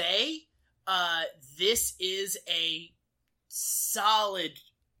will say, this is a solid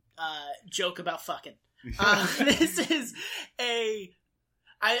joke about fucking. This is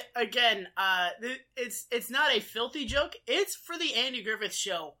it's not a filthy joke. It's for the Andy Griffith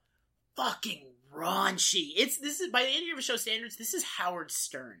Show. Fucking raunchy. This is by the Andy Griffith Show standards. This is Howard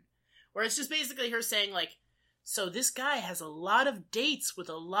Stern, where it's just basically her saying so this guy has a lot of dates with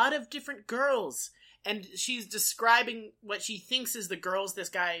a lot of different girls, and she's describing what she thinks is the girls this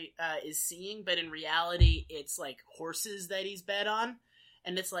guy is seeing, but in reality, it's horses that he's bet on,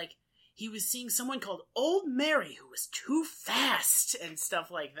 and it's he was seeing someone called Old Mary who was too fast and stuff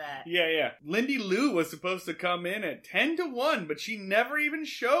like that. Yeah. Lindy Lou was supposed to come in at 10-1, but she never even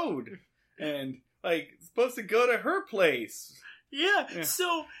showed. And, supposed to go to her place. Yeah.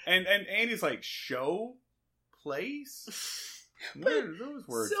 So... And Andy's show place? Where do those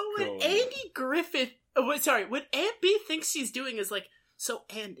words go? So what Andy Griffith... what Aunt B thinks she's doing is so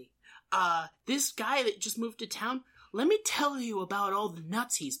Andy, this guy that just moved to town... Let me tell you about all the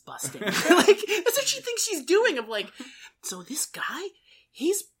nuts he's busting. That's what she thinks she's doing. So this guy,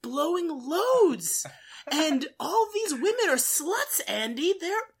 he's blowing loads. And all these women are sluts, Andy.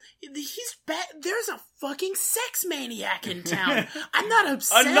 There's a fucking sex maniac in town. I'm not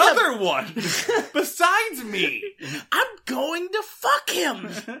upset. Another one! Besides me! I'm going to fuck him!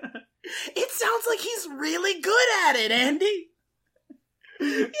 It sounds like he's really good at it, Andy.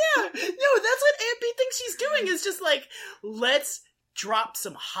 Yeah, no, that's what Andy thinks she's doing, is just like, let's drop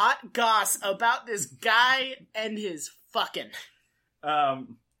some hot goss about this guy and his fucking.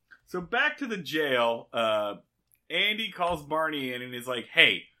 So back to the jail, Andy calls Barney in and is like,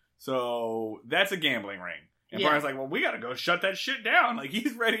 hey, so that's a gambling ring. And Barney's like, well, we gotta go shut that shit down. Like,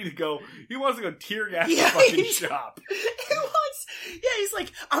 he's ready to go. He wants to go tear gas the fucking shop. He's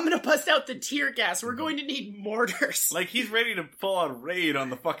like, I'm gonna bust out the tear gas. We're going to need mortars. Like, he's ready to pull out a raid on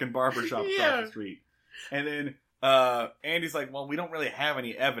the fucking barbershop across the street. And then Andy's like, well, we don't really have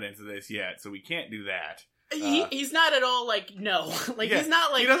any evidence of this yet, so we can't do that. He's not at all like, no. Like, he's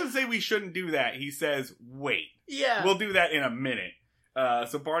not like... He doesn't say we shouldn't do that. He says, wait. Yeah. We'll do that in a minute.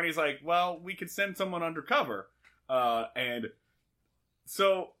 So Barney's like, well, we could send someone undercover. And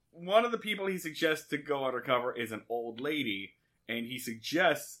so one of the people he suggests to go undercover is an old lady, and he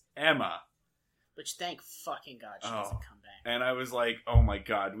suggests Emma. Which, thank fucking God she doesn't come back. And I was like, oh my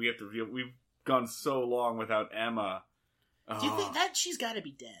God, we've gone so long without Emma. Do you think that she's got to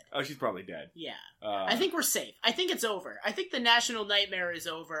be dead? Oh, she's probably dead. Yeah. I think we're safe. I think it's over. I think the national nightmare is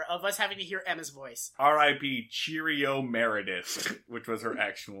over of us having to hear Emma's voice. R.I.P. Cheerio Meredith, which was her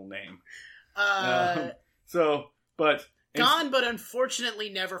actual name. Gone, but unfortunately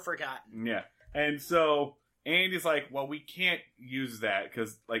never forgotten. Yeah. And so Andy's like, well, we can't use that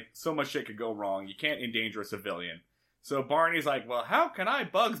because, like, so much shit could go wrong. You can't endanger a civilian. So Barney's like, well, how can I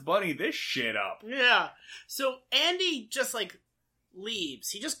Bugs Bunny this shit up? Yeah. So Andy just, like,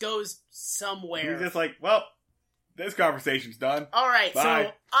 leaves. He just goes somewhere. He's just like, well, this conversation's done. All right.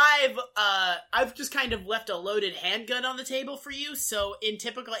 Bye. So I've just kind of left a loaded handgun on the table for you. So in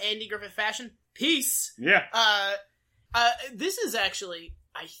typical Andy Griffith fashion, peace. Yeah. This is actually,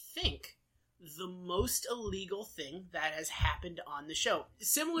 I think, the most illegal thing that has happened on the show.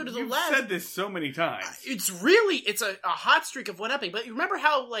 Similar to the last... You've said this so many times. It's a hot streak of one-upping. But you remember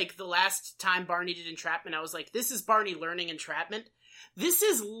how, like, the last time Barney did entrapment, I was like, this is Barney learning entrapment? This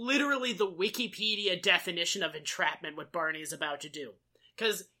is literally the Wikipedia definition of entrapment, what Barney is about to do.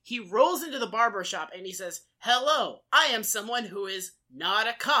 Because he rolls into the barber shop and he says, hello, I am someone who is not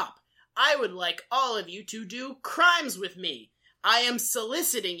a cop. I would like all of you to do crimes with me. I am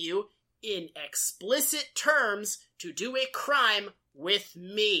soliciting you in explicit terms to do a crime with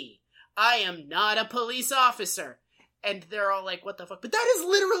me. I am not a police officer. And they're all like, what the fuck? But that is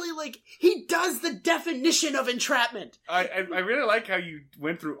literally, like, he does the definition of entrapment. I really like how you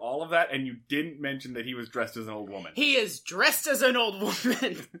went through all of that and you didn't mention that he was dressed as an old woman. He is dressed as an old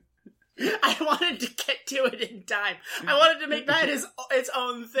woman. I wanted to get to it in time. I wanted to make that its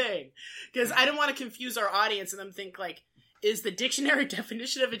own thing. Because I didn't want to confuse our audience and them think, like, is the dictionary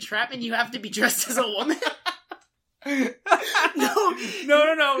definition of entrapment you have to be dressed as a woman? No. That's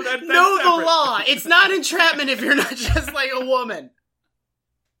know separate. the law. It's not entrapment if you're not dressed like a woman.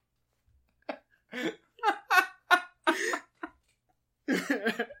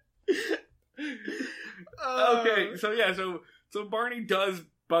 Okay, so Barney does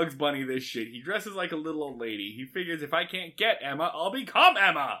Bugs Bunny this shit. He dresses like a little old lady. He figures if I can't get Emma, I'll become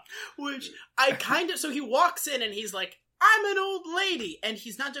Emma. Which I kind of... So he walks in and he's like, I'm an old lady. And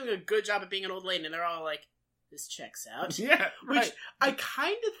he's not doing a good job at being an old lady. And they're all like, this checks out. Yeah, right. Which I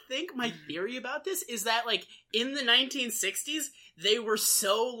kind of think my theory about this is that, like, in the 1960s, they were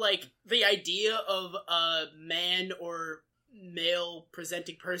so, like, the idea of a man or male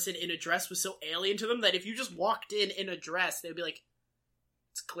presenting person in a dress was so alien to them that if you just walked in a dress, they'd be like,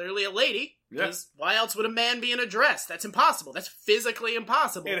 it's clearly a lady. Because why else would a man be in a dress? That's impossible. That's physically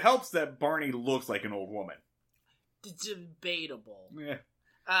impossible. It helps that Barney looks like an old woman. Debatable. Yeah.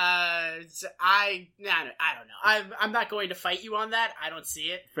 I don't know. I'm not going to fight you on that. I don't see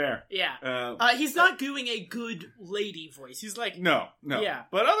it. Fair. Yeah. He's not doing a good lady voice. He's like... No. Yeah.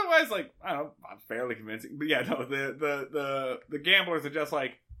 But otherwise, like, I don't know, I'm fairly convincing. But yeah, no, the gamblers are just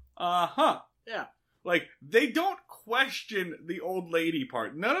like, uh-huh. Yeah. Like, they don't question the old lady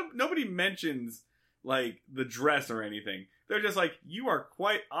part. Nobody mentions, like, the dress or anything. They're just like, you are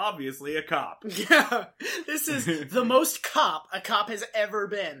quite obviously a cop. Yeah. This is the most cop a cop has ever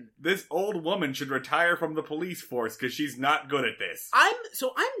been. This old woman should retire from the police force because she's not good at this. I'm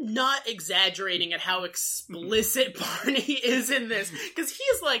not exaggerating at how explicit Barney is in this. Because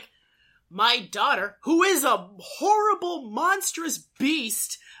he's like, my daughter, who is a horrible, monstrous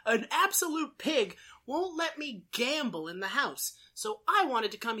beast, an absolute pig, won't let me gamble in the house. So I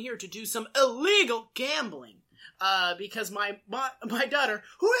wanted to come here to do some illegal gambling. because my daughter,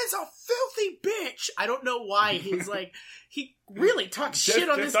 who is a filthy bitch, I don't know why he's like, he really talks shit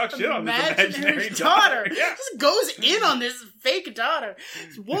on this imaginary daughter. Yeah. Just goes in on this fake daughter.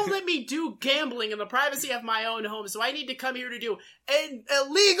 Won't let me do gambling in the privacy of my own home, so I need to come here to do an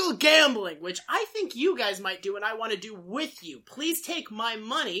illegal gambling, which I think you guys might do and I want to do with you. Please take my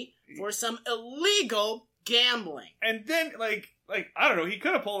money for some illegal gambling. And then, like I don't know, he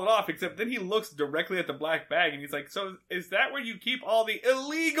could have pulled it off, except then he looks directly at the black bag, and he's like, so is that where you keep all the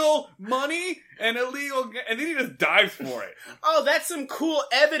illegal money and illegal... And then he just dives for it. Oh, that's some cool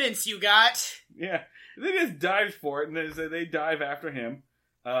evidence you got. Yeah. Then he just dives for it, and they dive after him.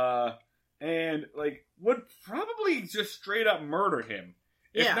 And, like, would probably just straight up murder him.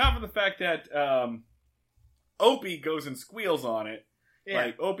 If not for the fact that Opie goes and squeals on it. Yeah.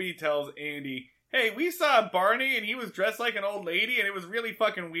 Like, Opie tells Andy... Hey, we saw Barney, and he was dressed like an old lady, and it was really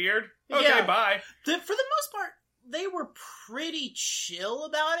fucking weird. Okay, bye. For the most part, they were pretty chill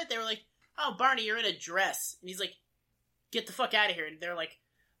about it. They were like, oh, Barney, you're in a dress. And he's like, get the fuck out of here. And they're like,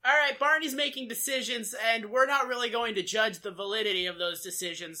 all right, Barney's making decisions, and we're not really going to judge the validity of those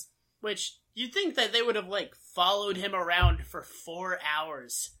decisions. Which, you'd think that they would have, like, followed him around for 4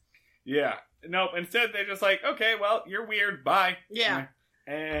 hours. Yeah. Nope, instead they're just like, okay, well, you're weird, bye. Yeah.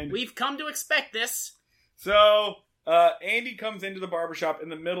 And we've come to expect this. So, Andy comes into the barbershop in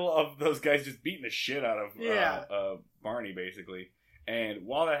the middle of those guys just beating the shit out of Barney, basically. And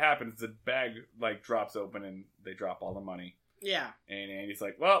while that happens, the bag, like, drops open and they drop all the money. Yeah. And Andy's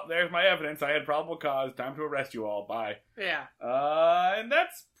like, well, there's my evidence. I had probable cause. Time to arrest you all. Bye. Yeah. And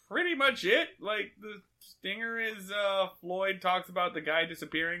that's pretty much it. Like, the stinger is, Floyd talks about the guy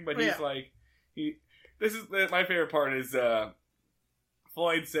disappearing, but he's like, this is, my favorite part is,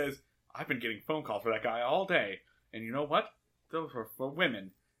 Floyd says, I've been getting phone calls for that guy all day. And you know what? Those were for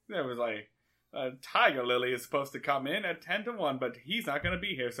women. There was like, Tiger Lily is supposed to come in at 10 to 1, but he's not going to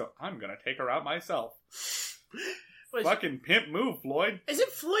be here, so I'm going to take her out myself. Fucking pimp move, Floyd.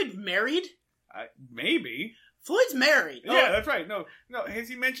 Isn't Floyd married? Maybe. Floyd's married. Yeah, that's right. No. Has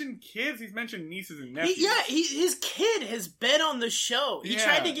he mentioned kids? He's mentioned nieces and nephews. His kid has been on the show. He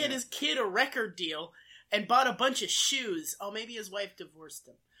tried to get his kid a record deal. And bought a bunch of shoes. Oh, maybe his wife divorced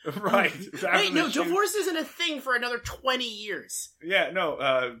him. Right. Wait, no, divorce isn't a thing for another 20 years. Yeah,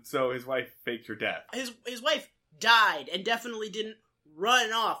 no, so his wife faked her death. His wife died and definitely didn't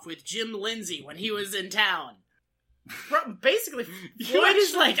run off with Jim Lindsay when he was in town. Basically, Floyd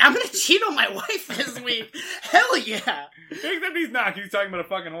is like, I'm gonna cheat on my wife this week. Hell yeah. Except he's not, he's talking about a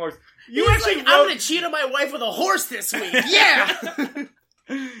fucking horse. I'm gonna cheat on my wife with a horse this week. Yeah!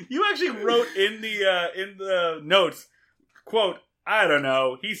 You actually wrote in the notes, quote, I don't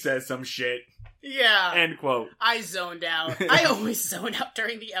know, he says some shit. Yeah. End quote. I zoned out. I always zone out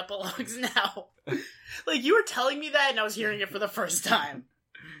during the epilogues now. Like, you were telling me that and I was hearing it for the first time.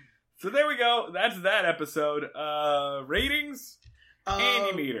 So there we go. That's that episode. Ratings?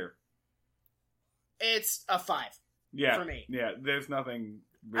 Andy Meter. It's a 5. Yeah. For me. Yeah, there's nothing...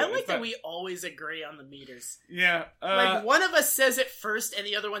 Really, I like that we always agree on the meters. Yeah. Like, one of us says it first, and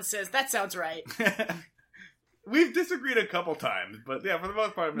the other one says, that sounds right. We've disagreed a couple times, but yeah, for the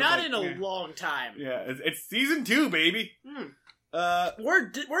most part... Not in a long time. Yeah, it's season 2, baby.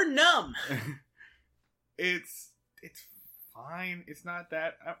 We're numb. It's fine. It's not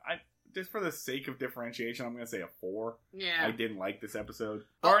that... I just for the sake of differentiation, I'm going to say a 4. Yeah. I didn't like this episode.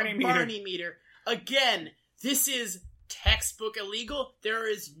 Barney Meter. Again, this is... textbook illegal.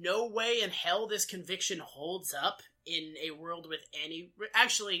 There is no way in hell this conviction holds up in a world with any...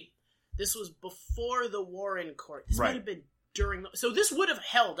 Actually, this was before the Warren court. This might have been during... So this would have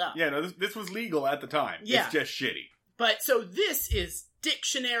held up. Yeah, no, this was legal at the time. Yeah. It's just shitty. But, so this is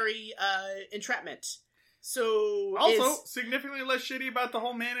dictionary entrapment. So also significantly less shitty about the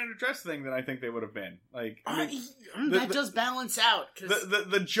whole man in a dress thing than I think they would have been. Like, that does balance out. Cause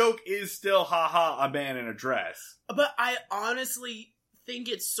the joke is still, haha, a man in a dress. But I honestly think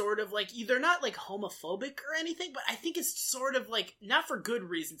it's sort of like, they're not like homophobic or anything, but I think it's sort of like, not for good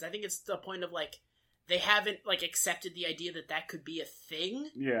reasons. I think it's the point of like, they haven't like accepted the idea that could be a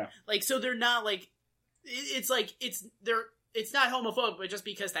thing. Yeah. Like, so they're not like, it's like, it's not homophobic, but just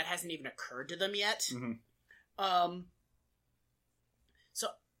because that hasn't even occurred to them yet. Mm-hmm. So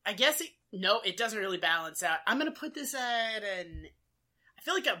I guess it doesn't really balance out. I'm gonna put this at I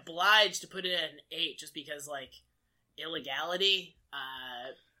feel like I'm obliged to put it at an 8 just because, like, illegality.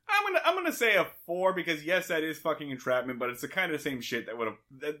 I'm I'm gonna say a 4 because yes, that is fucking entrapment, but it's the kind of same shit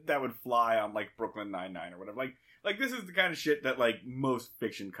that would fly on like Brooklyn Nine-Nine or whatever. Like this is the kind of shit that like most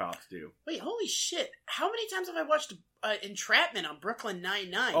fiction cops do. Wait, holy shit! How many times have I watched Entrapment on Brooklyn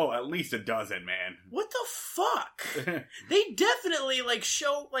Nine-Nine? Oh, at least a dozen, man. What the fuck? They definitely like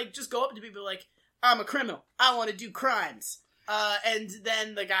show like just go up to people like, I'm a criminal. I want to do crimes. And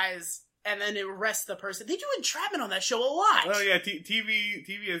then the guys. And then arrest the person. They do entrapment on that show a lot. Oh yeah,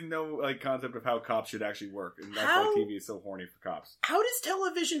 TV has no like concept of how cops should actually work, and that's why TV is so horny for cops. How does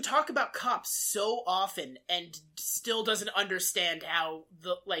television talk about cops so often and still doesn't understand how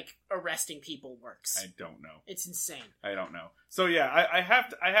the like arresting people works? I don't know. It's insane. I don't know. So yeah, I have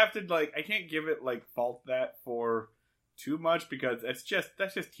to like I can't give it like fault that for too much because that's just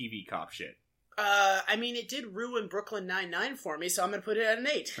TV cop shit. I mean, it did ruin Brooklyn Nine-Nine for me, so I'm going to put it at an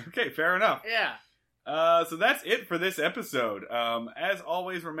 8. Okay, fair enough. Yeah. So that's it for this episode. As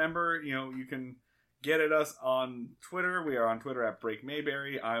always, remember, you can get at us on Twitter. We are on Twitter at Break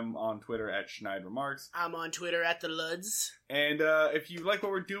Mayberry. I'm on Twitter at Schneid Remarks. I'm on Twitter at The Luds. And if you like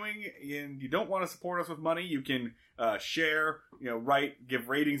what we're doing and you don't want to support us with money, you can share, write, give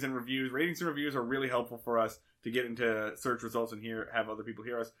ratings and reviews. Ratings and reviews are really helpful for us to get into search results and have other people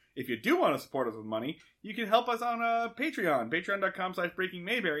hear us. If you do want to support us with money, you can help us on Patreon,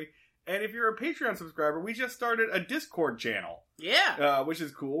 patreon.com/BreakingMayberry. And if you're a Patreon subscriber, we just started a Discord channel. Yeah. Which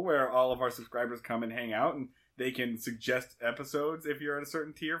is cool, where all of our subscribers come and hang out, and they can suggest episodes if you're at a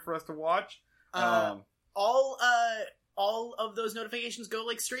certain tier for us to watch. All of those notifications go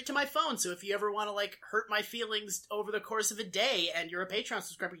like straight to my phone, so if you ever want to like hurt my feelings over the course of a day and you're a Patreon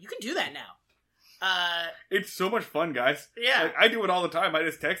subscriber, you can do that now. It's so much fun, guys. Yeah. Like, I do it all the time. I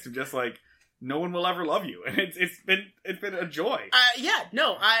just text him just like, no one will ever love you. And it's been a joy.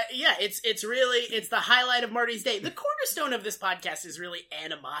 It's really the highlight of Marty's day. The cornerstone of this podcast is really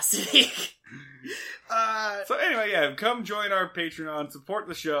animosity. So anyway, yeah, come join our Patreon, support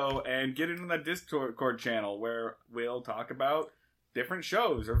the show, and get into that Discord channel where we'll talk about different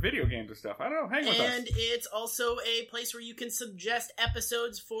shows or video games or stuff. I don't know. Hang with us. And it's also a place where you can suggest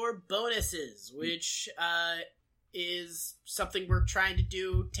episodes for bonuses, which is something we're trying to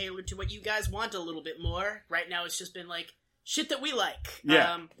do tailored to what you guys want a little bit more. Right now it's just been like shit that we like.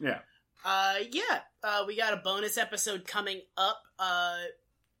 Yeah. We got a bonus episode coming up.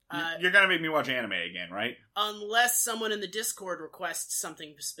 You're gonna make me watch anime again, right? Unless someone in the Discord requests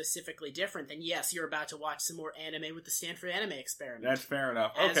something specifically different, then yes, you're about to watch some more anime with the Stanford Anime Experiment. That's fair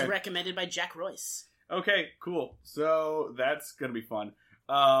enough. As recommended by Jack Royce. Okay, cool. So that's gonna be fun.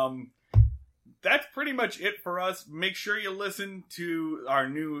 That's pretty much it for us. Make sure you listen to our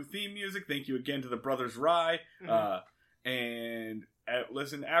new theme music. Thank you again to the Brothers Rye. And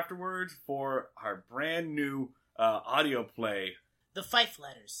listen afterwards for our brand new audio play. The Fife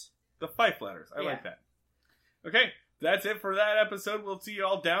Letters. The Fife Letters. I like that. Okay, that's it for that episode. We'll see you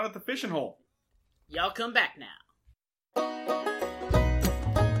all down at the fishing hole. Y'all come back now.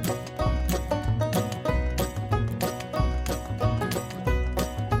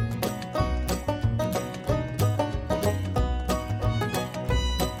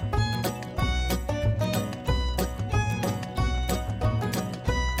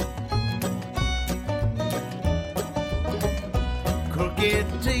 Crooked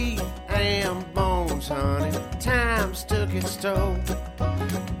teeth and bones, honey. Time's took its toll.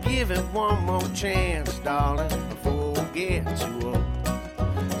 Give it one more chance, darling, before we get too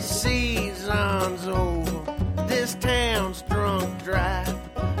old. Season's over. This town's drunk dry.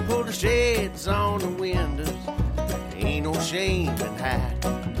 Pull the shades on the windows. Ain't no shame in hide.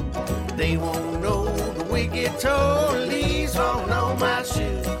 They won't know the wicked toll. Leaves falling on my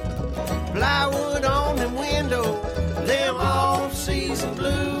shoes. Plywood on the window. Them all-season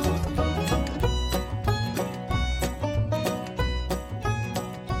blues.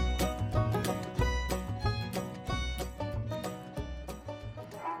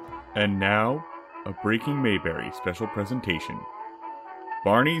 And now, a Breaking Mayberry special presentation.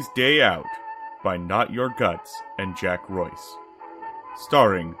 Barney's Day Out by Not Your Guts and Jack Royce.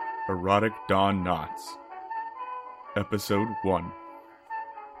 Starring Erotic Don Knotts. Episode 1.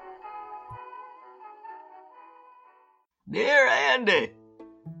 Dear Andy,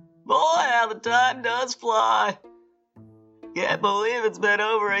 boy, how the time does fly. Can't believe it's been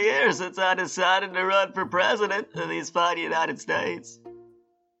over a year since I decided to run for president of these fine United States.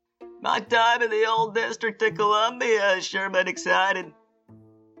 My time in the old District of Columbia has sure been exciting.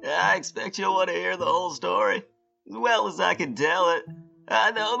 I expect you'll want to hear the whole story, as well as I can tell it.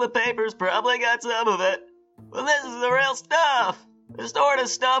 I know the papers probably got some of it, but this is the real stuff. The sort of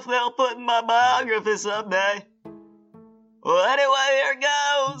stuff they'll put in my biography someday. Well, anyway, here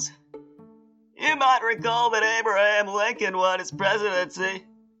goes. might recall that Abraham Lincoln won his presidency,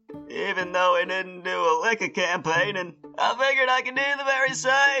 even though he didn't do a lick of campaigning. I figured I could do the very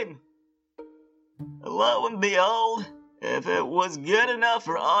same. Lo and behold, if it was good enough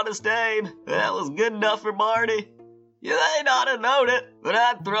for Honest Abe, that was good enough for Marty. You may not have known it, but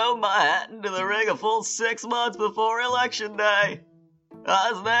I'd thrown my hat into the ring a full 6 months before Election Day.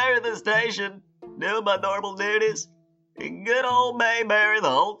 I was there at the station, doing my normal duties, in good old Mayberry the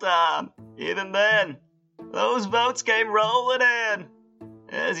whole time. Even then, those votes came rolling in.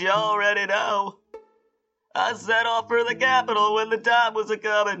 As you already know, I set off for the Capitol when the time was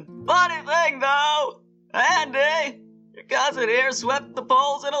a-comin'. Funny thing, though, Andy, your cousin here swept the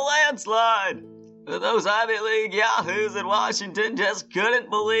polls in a landslide. Those Ivy League yahoos in Washington just couldn't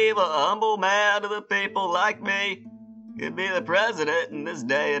believe a humble man of the people like me could be the president in this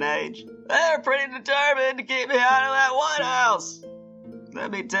day and age. They were pretty determined to keep me out of that White House. Let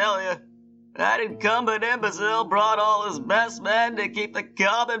me tell you, that incumbent imbecile brought all his best men to keep the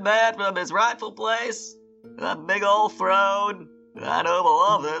common man from his rightful place. That big old throne, that Oval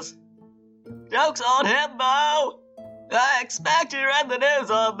Office. Joke's on him, though. I expect you read the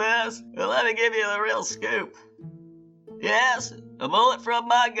news on this. Let me give you the real scoop. Yes, a bullet from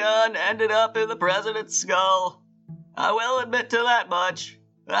my gun ended up in the president's skull. I will admit to that much.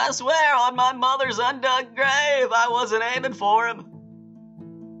 I swear on my mother's undug grave I wasn't aiming for him.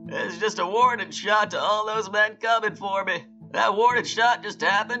 It's just a warning shot to all those men coming for me. That warning shot just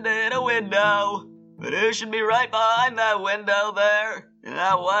happened to hit a window. But who should be right behind that window there in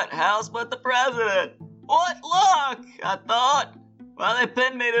that White House but the president? What luck, I thought. Well, they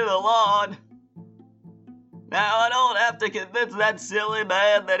pinned me to the lawn. Now I don't have to convince that silly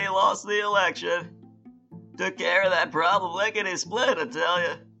man that he lost the election. Took care of that problem lickety-split, I tell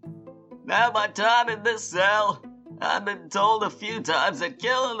you. Now my time in this cell, I've been told a few times that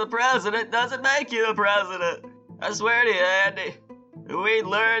killing the president doesn't make you a president. I swear to you, Andy, we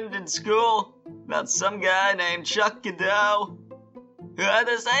learned in school about some guy named Chuck Cadell who had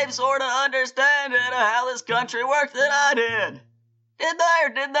the same sort of understanding of how this country worked that I did. Did they or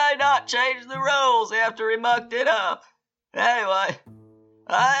did they not change the rules after he mucked it up? Anyway,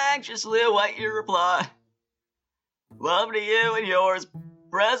 I anxiously await your reply. Love to you and yours,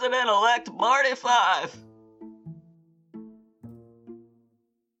 President-elect Marty Fife.